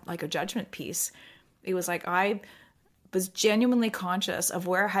bad, like a judgment piece. It was like I was genuinely conscious of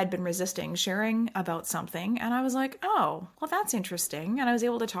where I had been resisting sharing about something. And I was like, oh, well, that's interesting. And I was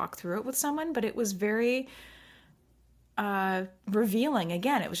able to talk through it with someone, but it was very revealing.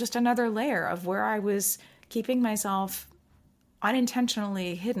 Again, it was just another layer of where I was keeping myself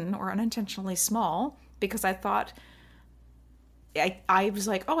unintentionally hidden or unintentionally small because I thought I was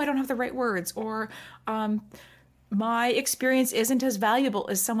like, oh, I don't have the right words, or my experience isn't as valuable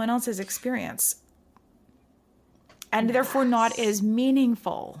as someone else's experience. And therefore not as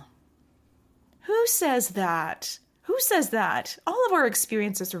meaningful. Who says that? Who says that? All of our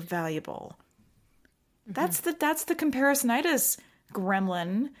experiences are valuable. That's the comparisonitis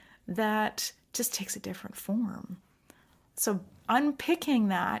gremlin that just takes a different form. So unpicking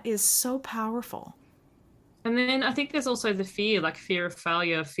that is so powerful. And then I think there's also the fear of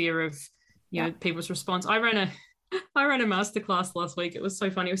failure, fear of people's response. I ran a masterclass last week. It was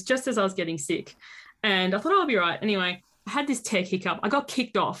so funny. It was just as I was getting sick. And I thought, I'll be right. Anyway, I had this tech hiccup. I got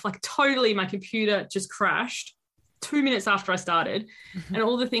kicked off, like totally my computer just crashed 2 minutes after I started. And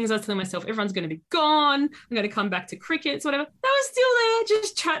all the things I was telling myself, everyone's going to be gone. I'm going to come back to crickets, whatever. They were still there,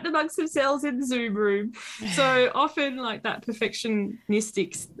 just chatting amongst themselves in the Zoom room. So often like that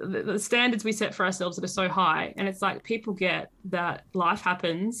perfectionistic, the standards we set for ourselves that are so high. And it's like people get that life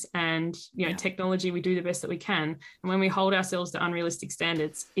happens and, technology, we do the best that we can. And when we hold ourselves to unrealistic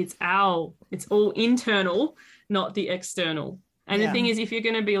standards, it's all internal, not the external. And the thing is, if you're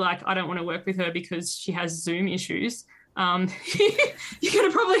going to be like, I don't want to work with her because she has Zoom issues, you're going to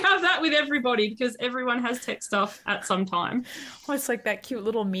probably have that with everybody because everyone has tech stuff at some time. Well, it's like that cute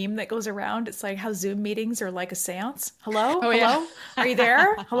little meme that goes around. It's like how Zoom meetings are like a seance. Hello? Oh, hello? Yeah. Are you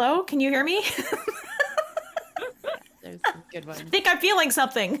there? Hello? Can you hear me? There's some good ones. I think I'm feeling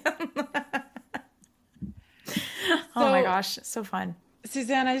something. Oh my gosh, so fun.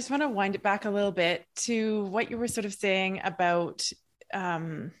 Suzanne, I just want to wind it back a little bit to what you were sort of saying about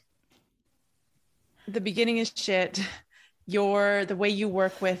the beginning is shit, the way you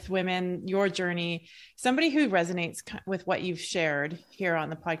work with women, your journey. Somebody who resonates with what you've shared here on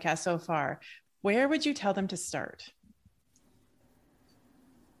the podcast so far, where would you tell them to start?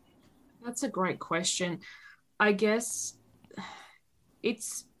 That's a great question. I guess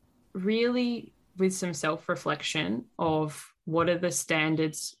it's really with some self-reflection of what are the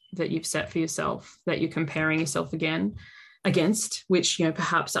standards that you've set for yourself that you're comparing yourself against, which,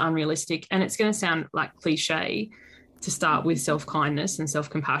 perhaps are unrealistic. And it's going to sound like cliche to start with self-kindness and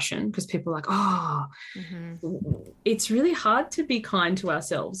self-compassion because people are like, it's really hard to be kind to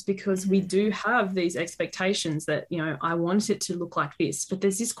ourselves because we do have these expectations that, I want it to look like this. But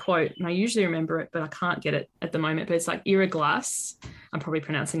there's this quote, and I usually remember it, but I can't get it at the moment, but it's like Ira Glass. I'm probably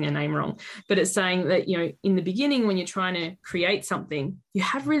pronouncing their name wrong, but it's saying that, in the beginning, when you're trying to create something, you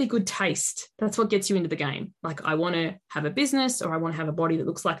have really good taste. That's what gets you into the game. Like, I want to have a business, or I want to have a body that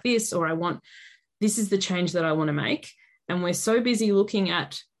looks like this, or this is the change that I want to make. And we're so busy looking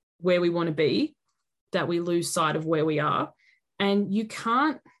at where we want to be that we lose sight of where we are. And you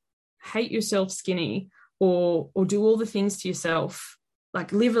can't hate yourself skinny or do all the things to yourself,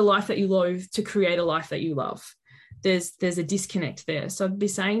 like live a life that you loathe to create a life that you love. There's a disconnect there. So I'd be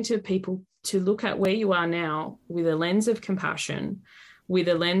saying to people to look at where you are now with a lens of compassion, with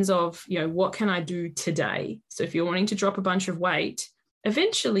a lens of, what can I do today? So if you're wanting to drop a bunch of weight,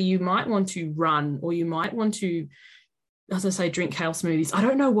 eventually you might want to run, or you might want to, as I say, drink kale smoothies. I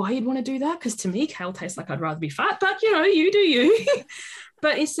don't know why you'd want to do that, because to me, kale tastes like I'd rather be fat, but you do you.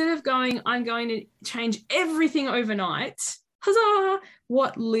 But instead of going, I'm going to change everything overnight, huzzah,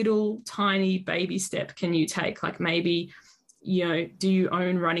 what little tiny baby step can you take? Like maybe, do you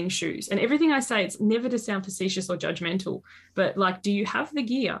own running shoes? And everything I say, it's never to sound facetious or judgmental, but like, do you have the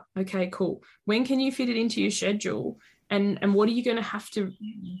gear? Okay, cool. When can you fit it into your schedule? And what are you going to have to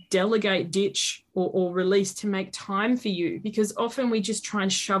delegate, ditch, or release to make time for you? Because often we just try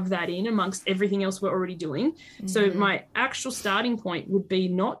and shove that in amongst everything else we're already doing. Mm-hmm. So my actual starting point would be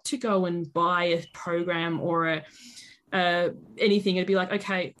not to go and buy a program or anything. It'd be like,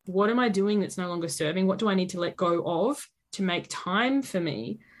 okay, what am I doing that's no longer serving? What do I need to let go of to make time for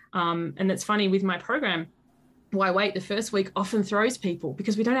me? And that's funny with my program. Why wait the first week often throws people,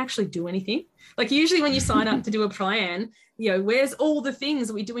 because we don't actually do anything. Like usually when you sign up to do a plan, where's all the things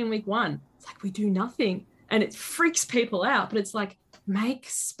that we do in week one? It's like we do nothing, and it freaks people out. But it's like, make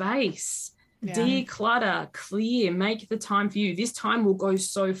space, declutter, clear, make the time for you. This time will go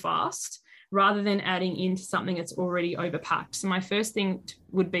so fast, rather than adding into something that's already overpacked. So my first thing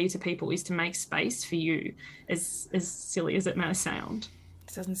would be to people is to make space for you, as silly as it may sound.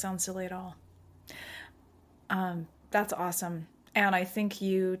 It doesn't sound silly at all. That's awesome. And I think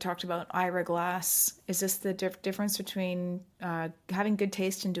you talked about Ira Glass. Is this the difference between having good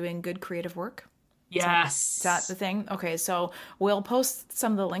taste and doing good creative work? Yes. Is that the thing? Okay, so we'll post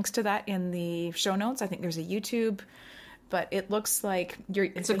some of the links to that in the show notes. I think there's a YouTube, but it looks like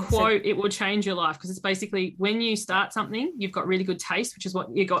it's a quote. It will change your life, because it's basically when you start something, you've got really good taste, which is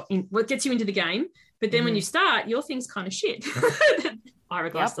what you got in, what gets you into the game. But then when you start, your thing's kind of shit. Ira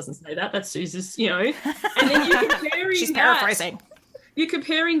Glass doesn't say that. That's Suze's, And then you're comparing She's paraphrasing. You're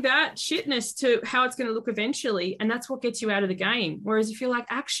comparing that shitness to how it's going to look eventually, and that's what gets you out of the game. Whereas if you're like,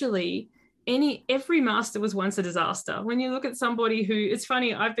 actually, every master was once a disaster. When you look at somebody who, it's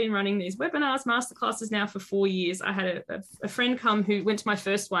funny, I've been running these webinars, masterclasses now for 4 years. I had a friend come who went to my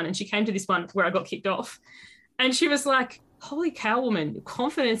first one, and she came to this one where I got kicked off. And she was like, holy cow, woman,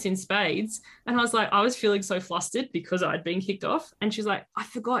 confidence in spades. And I was like, I was feeling so flustered because I'd been kicked off. And she's like, I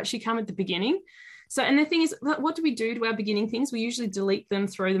forgot she came at the beginning. So, and the thing is, what do we do to our beginning things? We usually delete them,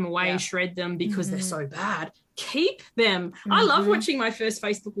 throw them away, shred them because they're so bad. Keep them. I love watching my first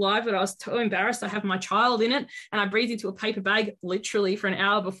Facebook Live, but I was so embarrassed. I have my child in it, and I breathed into a paper bag literally for an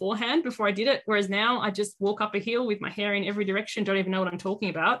hour beforehand before I did it. Whereas now I just walk up a hill with my hair in every direction, don't even know what I'm talking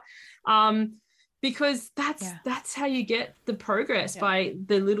about. Because that's how you get the progress, by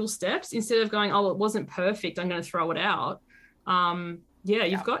the little steps, instead of going, oh, it wasn't perfect, I'm going to throw it out.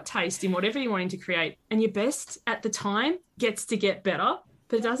 You've got taste in whatever you're wanting to create, and your best at the time gets to get better,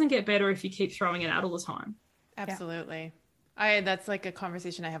 but it doesn't get better if you keep throwing it out all the time. Absolutely. That's like a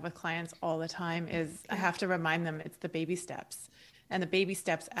conversation I have with clients all the time, is I have to remind them it's the baby steps, and the baby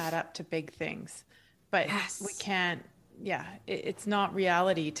steps add up to big things, but we can't, it's not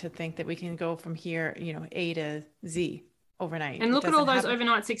reality to think that we can go from here, A to Z overnight. And look at all those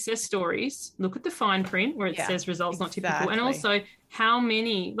overnight success stories. Look at the fine print where it says results not typical. And also how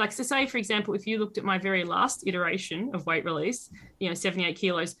many, like, so say, for example, if you looked at my very last iteration of weight release, 78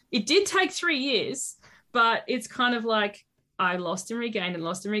 kilos, it did take 3 years, but it's kind of like I lost and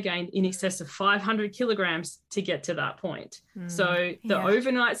regained in excess of 500 kilograms to get to that point. So the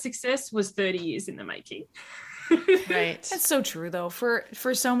overnight success was 30 years in the making. Right. That's so true, though, for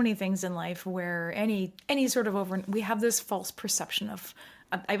so many things in life, where any sort of we have this false perception of,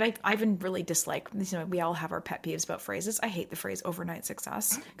 I even really dislike, we all have our pet peeves about phrases. I hate the phrase overnight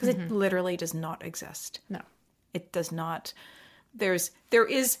success, because it literally does not exist. No, it does not. There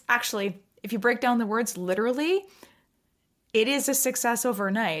is actually, if you break down the words literally, it is a success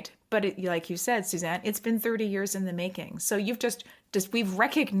overnight, but like you said, Suzanne, it's been 30 years in the making. So you've we've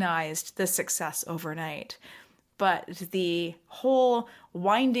recognized the success overnight. But the whole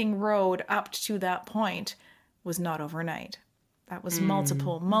winding road up to that point was not overnight. That was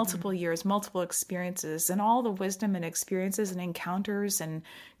multiple years, multiple experiences, and all the wisdom and experiences and encounters and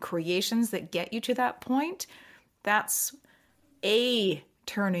creations that get you to that point. That's a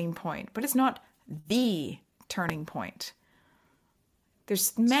turning point, but it's not the turning point.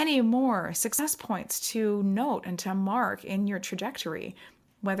 there's many more success points to note and to mark in your trajectory,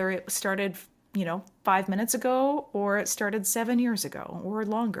 whether it started, 5 minutes ago or it started 7 years ago or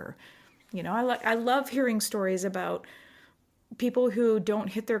longer. I love hearing stories about people who don't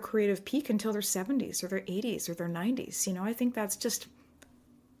hit their creative peak until their 70s or their 80s or their 90s. I think that's just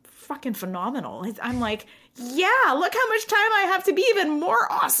fucking phenomenal. I'm like, yeah, look how much time I have to be even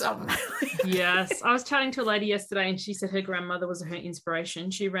more awesome. Yes. I was chatting to a lady yesterday and she said her grandmother was her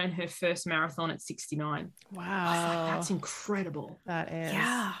inspiration. She ran her first marathon at 69. Wow. I was like, that's incredible. That is.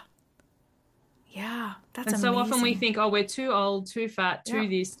 Yeah. Yeah. That's and amazing. so often we think, oh, we're too old, too fat, too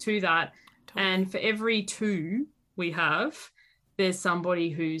this, too that. Totally. And for every two we have, there's somebody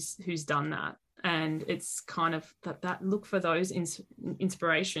who's done that. And it's kind of that look for those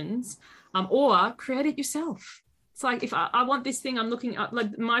inspirations, or create it yourself. It's like, if I want this thing, I'm looking up,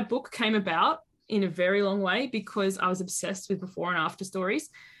 like my book came about in a very long way because I was obsessed with before and after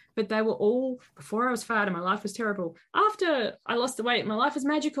stories, but they were all before I was fat and my life was terrible. After I lost the weight, my life was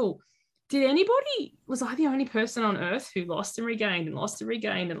magical. Was I the only person on earth who lost and regained and lost and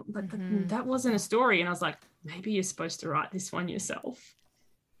regained? And that wasn't a story. And I was like, maybe you're supposed to write this one yourself.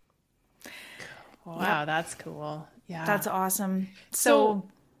 Wow, that's cool. Yeah, that's awesome. So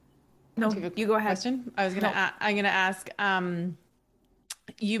no, you go ahead. Question. I'm gonna ask.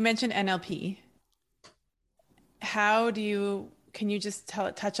 You mentioned NLP. Can you just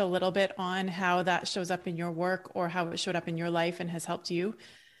touch a little bit on how that shows up in your work or how it showed up in your life and has helped you?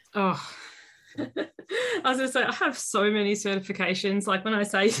 Oh, I was going to say, I have so many certifications. Like when I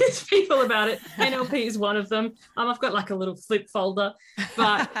say to people about it, NLP is one of them. I've got like a little flip folder,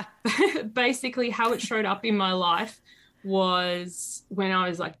 but basically how it showed up in my life was when I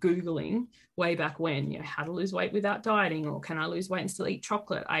was like Googling way back when, how to lose weight without dieting, or can I lose weight and still eat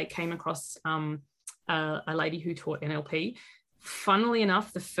chocolate? I came across a lady who taught NLP. Funnily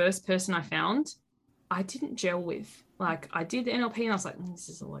enough, the first person I found, I didn't gel with. Like I did the NLP and I was like, this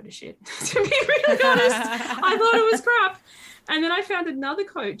is a load of shit. To be really honest, I thought it was crap. And then I found another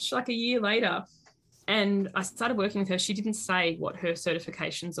coach like a year later and I started working with her. She didn't say what her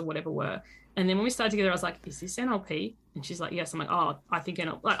certifications or whatever were. And then when we started together, I was like, is this NLP? And she's like, yes. I'm like, oh, I think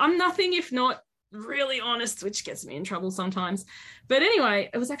NLP. Like, I'm nothing if not really honest, which gets me in trouble sometimes. But anyway,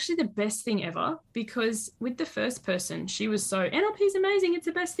 it was actually the best thing ever because with the first person, she was so, NLP is amazing. It's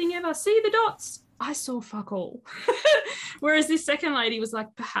the best thing ever. See the dots. I saw fuck all. Whereas this second lady was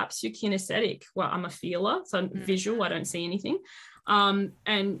like, perhaps you're kinesthetic. Well, I'm a feeler, so visual, I don't see anything.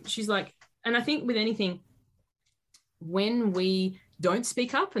 And she's like, and I think with anything, when we don't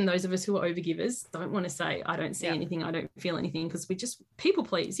speak up, and those of us who are overgivers don't want to say, I don't see anything, I don't feel anything, because we just people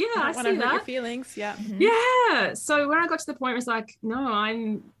please. Yeah, I see that. Your feelings. Yeah. Mm-hmm. Yeah. So when I got to the point where it's like, no,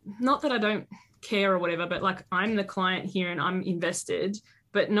 I'm not that I don't care or whatever, but like I'm the client here and I'm invested,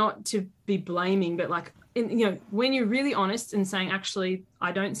 but not to be blaming, but like, when you're really honest and saying, actually,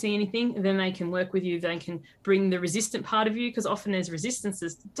 I don't see anything, then they can work with you. They can bring the resistant part of you, because often there's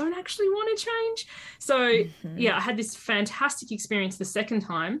resistances that don't actually want to change. So I had this fantastic experience the second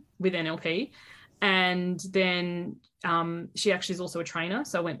time with NLP. And then she actually is also a trainer.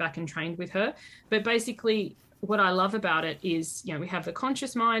 So I went back and trained with her. But basically what I love about it is, we have the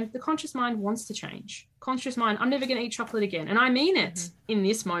conscious mind. The conscious mind wants to change. Conscious mind, I'm never going to eat chocolate again. And I mean it in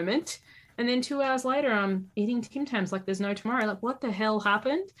this moment. And then 2 hours later, I'm eating Tim Tams like there's no tomorrow. Like, what the hell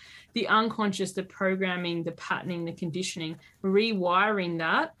happened? The unconscious, the programming, the patterning, the conditioning, rewiring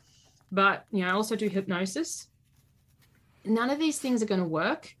that. But, I also do hypnosis. None of these things are going to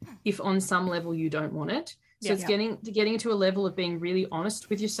work if on some level you don't want it. So it's getting to a level of being really honest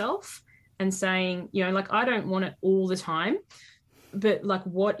with yourself and saying, like, I don't want it all the time. But like,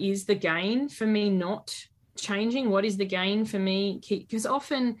 what is the gain for me not changing? What is the gain for me? Because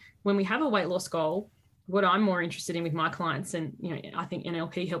often when we have a weight loss goal, what I'm more interested in with my clients, and I think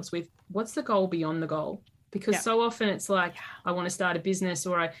NLP helps with, what's the goal beyond the goal? Because so often it's like, I want to start a business,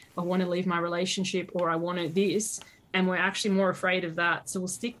 or I want to leave my relationship, or I want to this, and we're actually more afraid of that. So we'll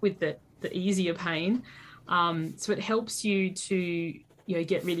stick with the easier pain. So it helps you to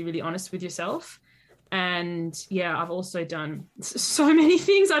get really, really honest with yourself. And I've also done so many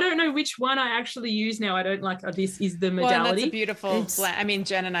things. I don't know which one I actually use now. I don't like, this is the modality. Well, that's a beautiful blend. I mean,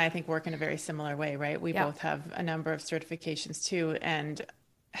 Jen and I think work in a very similar way, right? We both have a number of certifications too, and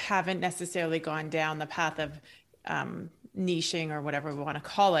haven't necessarily gone down the path of niching or whatever we want to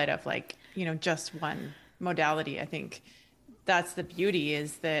call it, of like, just one modality. I think that's the beauty,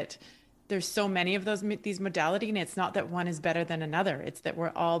 is that there's so many of these modalities, and it's not that one is better than another. It's that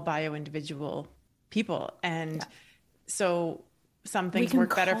we're all bio-individual people. And so some things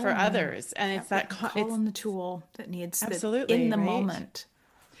work better for others. And it's that call on the tool that needs absolutely in the moment.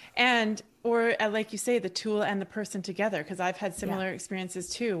 And, or like you say, the tool and the person together. Cause I've had similar experiences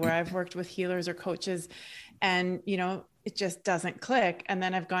too, where I've worked with healers or coaches and, you know, it just doesn't click. And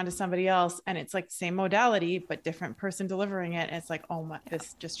then I've gone to somebody else and it's like the same modality, but different person delivering it. And it's like, oh my,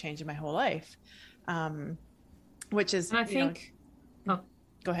 this just changed my whole life. Which is, and I think, go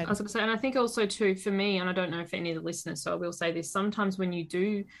ahead. I was going to say, and I think also too, for me, and I don't know if any of the listeners, so I will say this, sometimes when you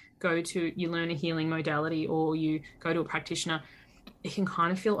do you learn a healing modality or you go to a practitioner, it can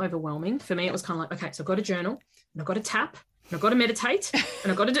kind of feel overwhelming. For me, it was kind of like, okay, so I've got to journal and I've got to tap and I've got to meditate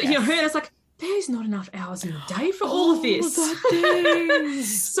and I've got to do, you know, and it's like, there's not enough hours in the day for all of this.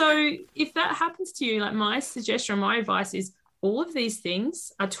 So if that happens to you, like my suggestion, my advice is all of these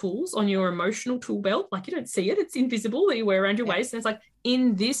things are tools on your emotional tool belt. Like you don't see it, it's invisible that you wear around your waist. And it's like,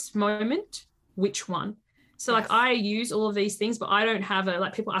 in this moment, which one? So like I use all of these things, but I don't have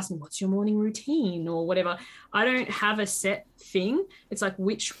like people ask me, what's your morning routine or whatever? I don't have a set thing. It's like,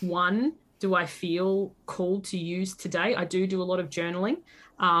 which one do I feel called to use today? I do a lot of journaling.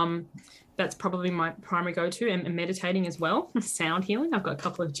 That's probably my primary go-to, and meditating as well. Sound healing. I've got a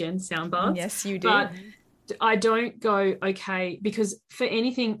couple of Jen sound baths. Yes, you do. But I don't go, okay, because for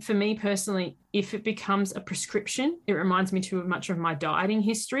anything, for me personally, if it becomes a prescription, it reminds me too much of my dieting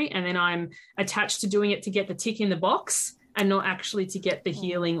history. And then I'm attached to doing it to get the tick in the box and not actually to get the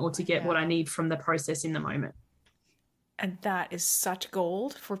healing or to get what I need from the process in the moment. And that is such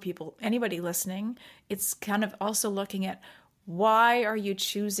gold for people, anybody listening. It's kind of also looking at, why are you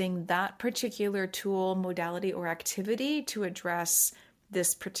choosing that particular tool, modality, or activity to address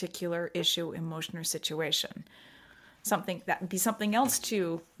this particular issue, emotion, or situation? Something that would be something else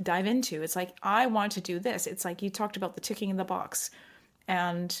to dive into. It's like, I want to do this. It's like you talked about the ticking in the box.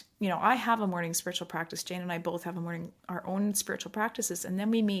 And, you know, I have a morning spiritual practice. Jane and I both have our own spiritual practices. And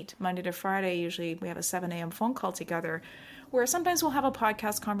then we meet Monday to Friday. Usually we have a 7 a.m. phone call together where sometimes we'll have a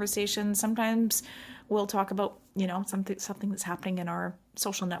podcast conversation. Sometimes we'll talk about, you know, something that's happening in our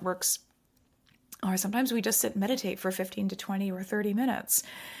social networks. Or sometimes we just sit and meditate for 15 to 20 or 30 minutes.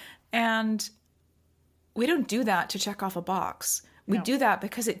 And we don't do that to check off a box. We do that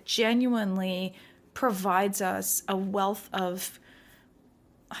because it genuinely provides us a wealth of,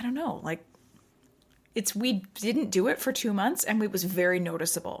 I don't know, like we didn't do it for 2 months and it was very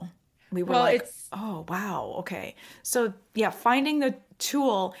noticeable. We were oh, wow. Okay. So yeah, finding the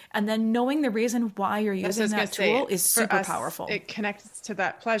tool and then knowing the reason why you're using that tool is super powerful. It connects to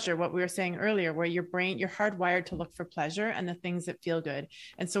that pleasure, what we were saying earlier, where your brain, you're hardwired to look for pleasure and the things that feel good.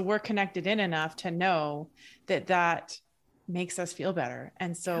 And so we're connected in enough to know that makes us feel better.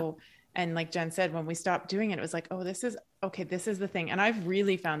 And so, and like Jen said, when we stopped doing it, it was like, oh, this is the thing. And I've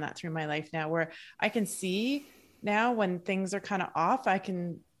really found that through my life now, where I can see now when things are kind of off,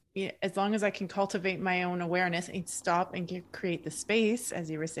 as long as I can cultivate my own awareness and stop and create the space, as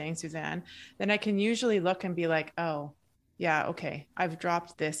you were saying, Suzanne, then I can usually look and be like, oh yeah, okay, I've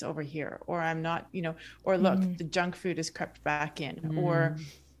dropped this over here, or I'm not, you know, or look, the junk food has crept back in, or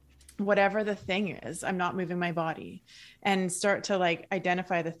whatever the thing is, I'm not moving my body, and start to like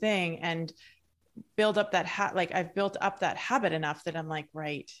identify the thing and build up that like I've built up that habit enough that I'm like,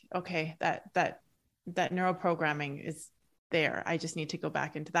 right, okay, that neuroprogramming is there. I just need to go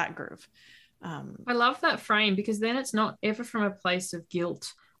back into that groove. I love that frame, because then it's not ever from a place of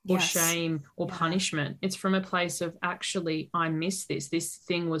guilt or shame or punishment. It's from a place of, actually, I miss this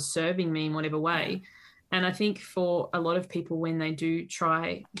thing was serving me in whatever way. And I think for a lot of people, when they do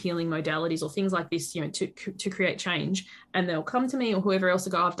try healing modalities or things like this, you know, to create change, and they'll come to me or whoever else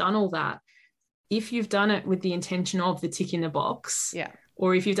will go, I've done all that. If you've done it with the intention of the tick in the box,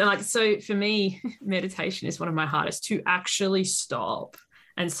 or if you've done, like, so for me, meditation is one of my hardest, to actually stop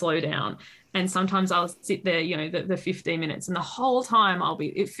and slow down. And sometimes I'll sit there, you know, the 15 minutes, and the whole time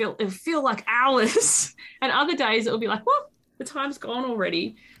it'll feel like hours. And other days it'll be like, well, the time's gone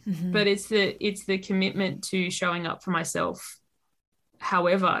already. But it's the commitment to showing up for myself,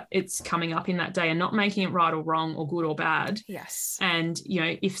 however it's coming up in that day, and not making it right or wrong or good or bad. Yes. And, you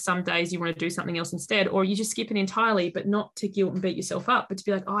know, if some days you want to do something else instead, or you just skip it entirely, but not to guilt and beat yourself up, but to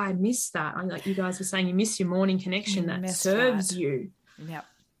be like, oh, I miss that. And like you guys were saying, you miss your morning connection that serves you. Yep.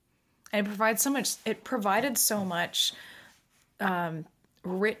 And it provided so much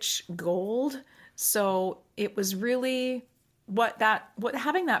rich gold. So it was really what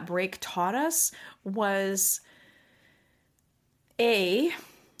having that break taught us was,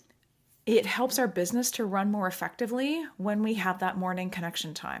 it helps our business to run more effectively when we have that morning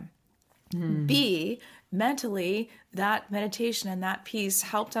connection time. B, mentally, that meditation and that piece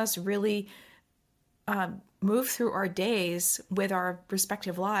helped us really move through our days with our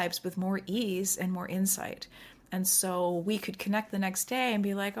respective lives with more ease and more insight. And so we could connect the next day and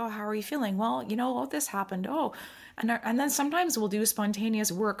be like, oh, how are you feeling? Well, this happened. Oh, and then sometimes we'll do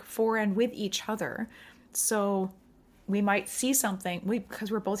spontaneous work for and with each other. So we might see something,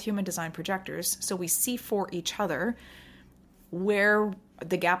 because we're both human design projectors, so we see for each other where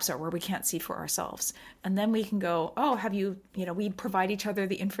the gaps are, where we can't see for ourselves. And then we can go, oh, have you, we provide each other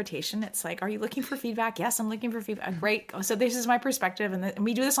the invitation. It's like, are you looking for feedback? Yes, I'm looking for feedback. Great. So this is my perspective. And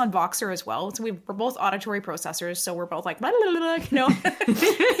we do this on Voxer as well. So we're both auditory processors. So we're both like, blah, blah, blah,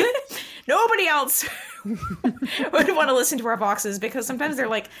 nobody else would want to listen to our Voxes, because sometimes they're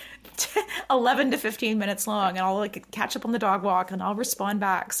like 11 to 15 minutes long, and I'll like catch up on the dog walk and I'll respond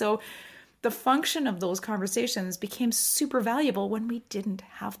back. So the function of those conversations became super valuable when we didn't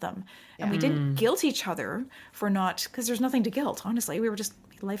have them. And we didn't guilt each other for not, because there's nothing to guilt, honestly. We were just,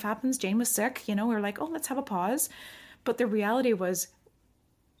 life happens. Jane was sick, we were like, oh, let's have a pause. But the reality was,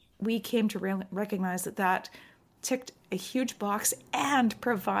 we came to recognize that ticked a huge box and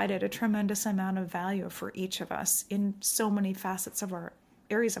provided a tremendous amount of value for each of us in so many facets of our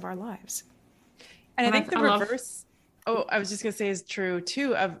areas of our lives. And I think the reverse, I was just going to say, is true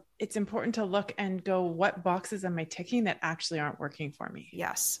too, of it's important to look and go, what boxes am I ticking that actually aren't working for me?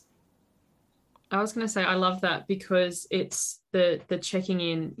 Yes. I was going to say, I love that, because it's the checking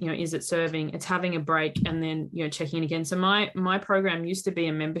in, is it serving? It's having a break and then, checking in again. So my program used to be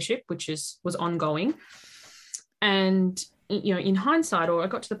a membership, which was ongoing. And, in hindsight, or I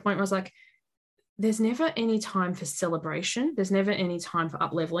got to the point where I was like, there's never any time for celebration. There's never any time for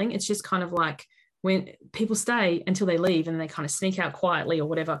up-leveling. It's just kind of like, when people stay until they leave and they kind of sneak out quietly or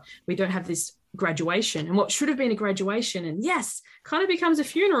whatever, we don't have this graduation. And what should have been a graduation, and yes, kind of becomes a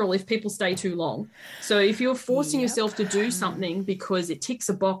funeral if people stay too long. So if you're forcing yourself to do something because it ticks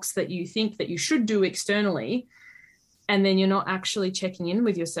a box that you think that you should do externally, and then you're not actually checking in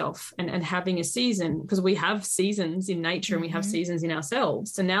with yourself and having a season, because we have seasons in nature and we have seasons in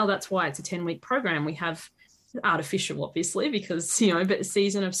ourselves. So now that's why it's a 10-week program. We have artificial, obviously, because but a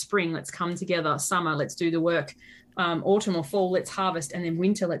season of spring, let's come together. Summer, let's do the work. Autumn or fall, let's harvest. And then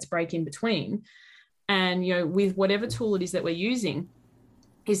winter, let's break in between. And with whatever tool it is that we're using,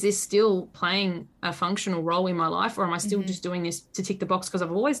 is this still playing a functional role in my life, or am I still just doing this to tick the box because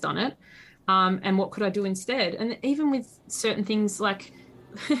I've always done it? And what could I do instead? And even with certain things, like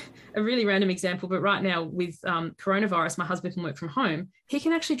a really random example, but right now with coronavirus, my husband can work from home. He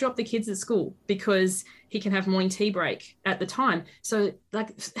can actually drop the kids at school because he can have morning tea break at the time. So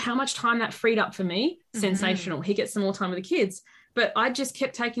like how much time that freed up for me, sensational. He gets some more time with the kids, but I just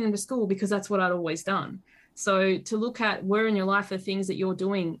kept taking them to school because that's what I'd always done. So to look at where in your life are things that you're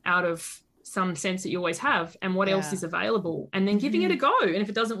doing out of some sense that you always have, and what else is available, and then giving it a go. And if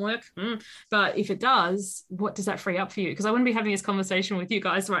it doesn't work, but if it does, what does that free up for you? Because I wouldn't be having this conversation with you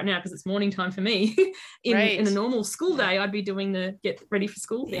guys right now because it's morning time for me. in a normal school day, I'd be doing the get ready for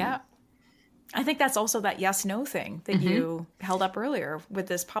school thing. Yeah. I think that's also that yes-no thing that you held up earlier with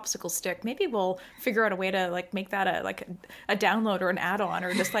this popsicle stick. Maybe we'll figure out a way to like make that a download or an add-on,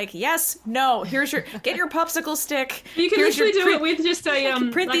 or just like, yes, no, get your popsicle stick. You can literally do it with just a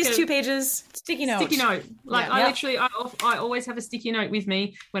print like these 2 pages, sticky note. Like I always have a sticky note with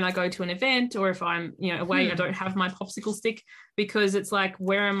me when I go to an event, or if I'm away, I don't have my popsicle stick, because it's like,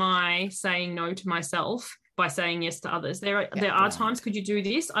 where am I saying no to myself by saying yes to others? There are times, could you do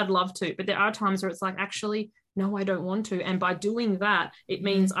this? I'd love to. But there are times where it's like, actually, no, I don't want to. And by doing that, it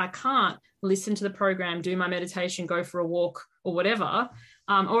means I can't listen to the program, do my meditation, go for a walk or whatever.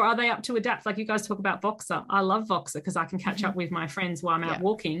 Or are they up to adapt? Like you guys talk about Voxer. I love Voxer because I can catch up with my friends while I'm out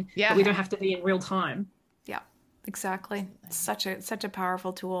walking. Yeah. But we don't have to be in real time. Yeah, exactly. It's such a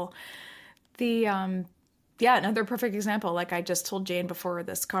powerful tool. Another perfect example. Like I just told Jane before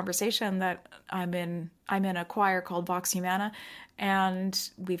this conversation that I'm in a choir called Vox Humana, and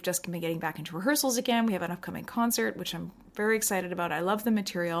we've just been getting back into rehearsals again. We have an upcoming concert, which I'm very excited about. I love the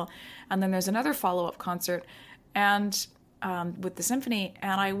material. And then there's another follow-up concert and with the symphony.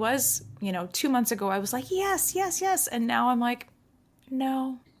 And I was, 2 months ago, I was like, yes. And now I'm like,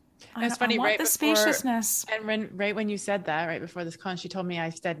 no. It's funny, I want right the before, spaciousness. And right when you said that, right before this con, she told me I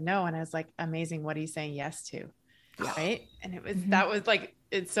said no, and I was like, amazing, what are you saying yes to? Right? And it was that was like,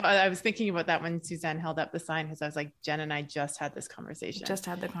 it's so I was thinking about that when Suzanne held up the sign, because I was like, Jen and I just had this conversation.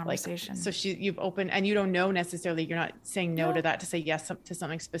 Like, so you've opened, and you don't know necessarily, you're not saying no to that to say yes to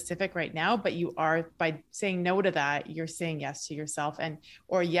something specific right now, but you are, by saying no to that, you're saying yes to yourself,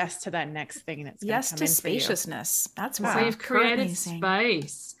 or yes to that next thing that's yes to spaciousness. That's why you've created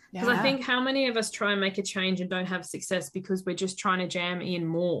space. Because I think how many of us try and make a change and don't have success because we're just trying to jam in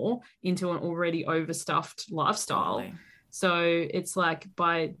more into an already overstuffed lifestyle. Totally. So it's like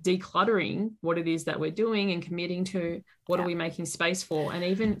by decluttering what it is that we're doing and committing to what are we making space for, and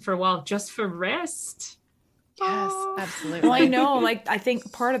even for a while just for rest. Yes, absolutely. Well, I know, like, I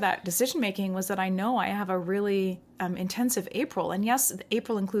think part of that decision making was that I know I have a really intensive April. And yes,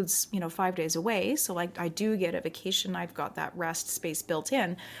 April includes, 5 days away. So like I do get a vacation. I've got that rest space built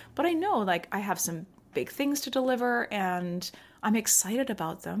in. But I know like I have some big things to deliver and I'm excited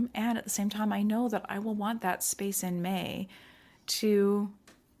about them. And at the same time, I know that I will want that space in May to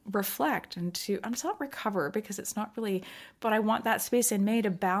reflect and to, I'm not recover because it's not really, but I want that space in May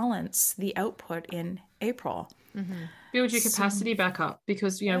to balance the output in April. Mm-hmm. Build your capacity back up,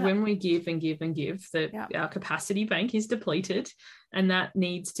 because when we give and give and give, our capacity bank is depleted and that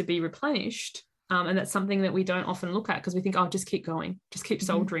needs to be replenished. And that's something that we don't often look at because we think, oh, just keep going, just keep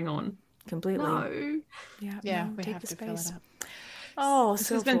soldiering on. Completely. No. Yeah, we have to fill it up. Oh, this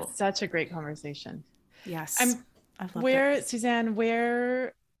has been such a great conversation. Yes. I love it. Suzanne,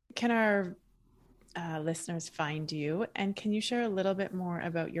 where can our listeners find you? And can you share a little bit more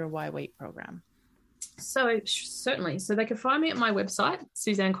about your Why Wait program? So certainly. So they can find me at my website,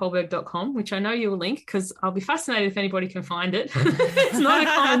 suzannekohlberg.com, which I know you'll link because I'll be fascinated if anybody can find it. It's not a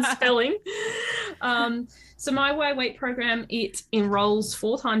common spelling. So my Why Wait program, it enrolls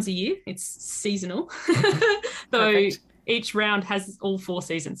 4 times a year. It's seasonal. Though each round has all 4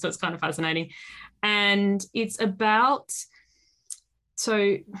 seasons. So it's kind of fascinating. And it's about...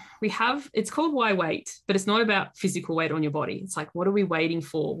 So it's called Why Wait, but it's not about physical weight on your body. It's like, what are we waiting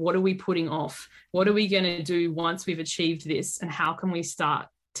for? What are we putting off? What are we going to do once we've achieved this? And how can we start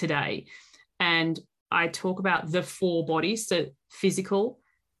today? And I talk about the 4 bodies, so physical,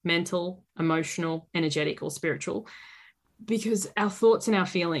 mental, emotional, energetic, or spiritual, because our thoughts and our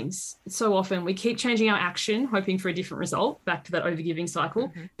feelings, so often we keep changing our action, hoping for a different result, back to that overgiving cycle.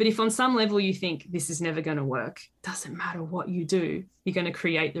 Mm-hmm. But if on some level you think this is never going to work, doesn't matter what you do, you're going to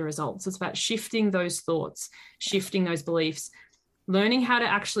create the results. It's about shifting those thoughts, shifting those beliefs, learning how to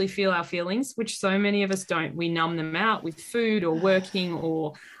actually feel our feelings, which so many of us don't. We numb them out with food or working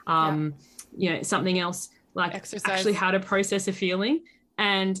or, something else, like exercise. Actually how to process a feeling.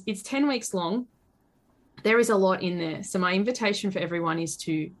 And it's 10 weeks long. There is a lot in there. So my invitation for everyone is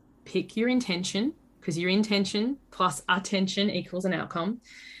to pick your intention, because your intention plus attention equals an outcome.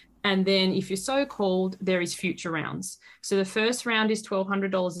 And then if you're so called, there is future rounds. So the first round is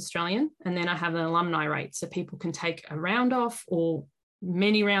 $1,200 Australian. And then I have an alumni rate. So people can take a round off or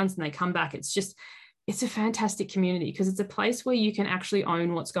many rounds and they come back. It's a fantastic community because it's a place where you can actually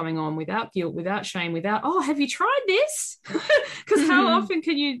own what's going on without guilt, without shame, without, oh, have you tried this? Because how often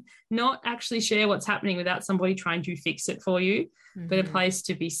can you not actually share what's happening without somebody trying to fix it for you, but a place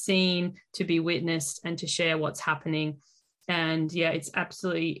to be seen, to be witnessed, and to share what's happening. And it's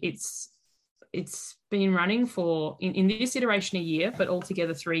absolutely, it's been running for, in this iteration, a year, but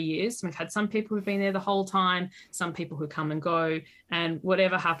altogether 3 years. We've had some people who've been there the whole time, some people who come and go, and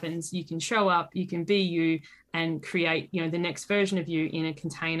whatever happens, you can show up, you can be you and create, the next version of you in a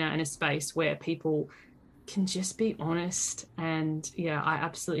container and a space where people can just be honest. And I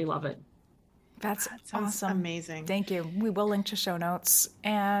absolutely love it. That's awesome. Amazing. Thank you. We will link to show notes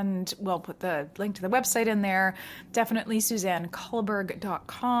and we'll put the link to the website in there. Definitely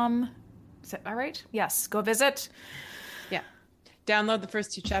SuzanneKohlberg.com. Is that all right? Yes. Go visit. Yeah. Download the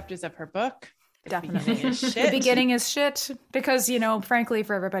first 2 chapters of her book. Definitely. The beginning is shit because, frankly,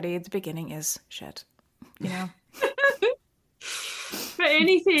 for everybody, the beginning is shit, For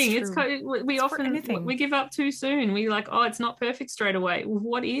anything. It's we often, we give up too soon. We like, oh, it's not perfect straight away. Well,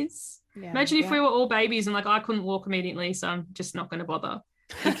 what is? Yeah, imagine if we were all babies and like, I couldn't walk immediately, so I'm just not going to bother.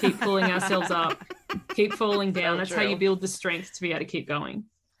 We keep pulling ourselves up, keep falling down. That's how you build the strength to be able to keep going.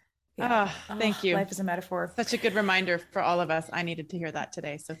 Yeah. Thank you. Life is a metaphor. Such a good reminder for all of us. I needed to hear that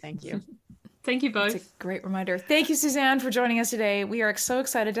today, so thank you. Thank you both. It's a great reminder. Thank you, Suzanne, for joining us today. We are so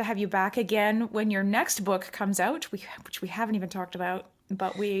excited to have you back again when your next book comes out, which we haven't even talked about,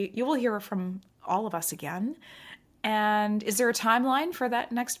 but you will hear from all of us again. And is there a timeline for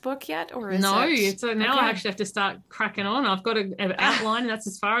that next book yet? Or is now I actually have to start cracking on. I've got an outline, and that's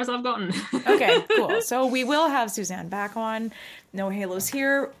as far as I've gotten. Okay, cool. So we will have Suzanne back on. No Halos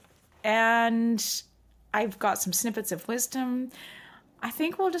here. And I've got some snippets of wisdom. I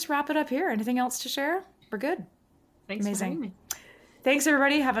think we'll just wrap it up here. Anything else to share? We're good. Thanks. Amazing. For having me. Thanks,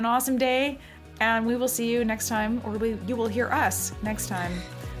 everybody. Have an awesome day. And we will see you next time, or you will hear us next time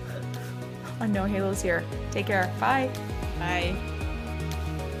on No Halos Here. Take care. Bye. Bye.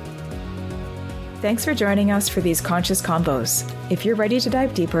 Thanks for joining us for these conscious combos. If you're ready to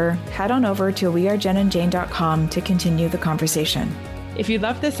dive deeper, head on over to wearejenandjane.com to continue the conversation. If you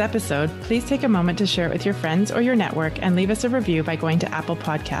love this episode, please take a moment to share it with your friends or your network and leave us a review by going to Apple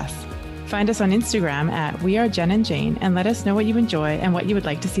Podcasts. Find us on Instagram at wearejenandjane and let us know what you enjoy and what you would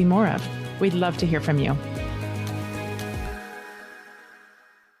like to see more of. We'd love to hear from you.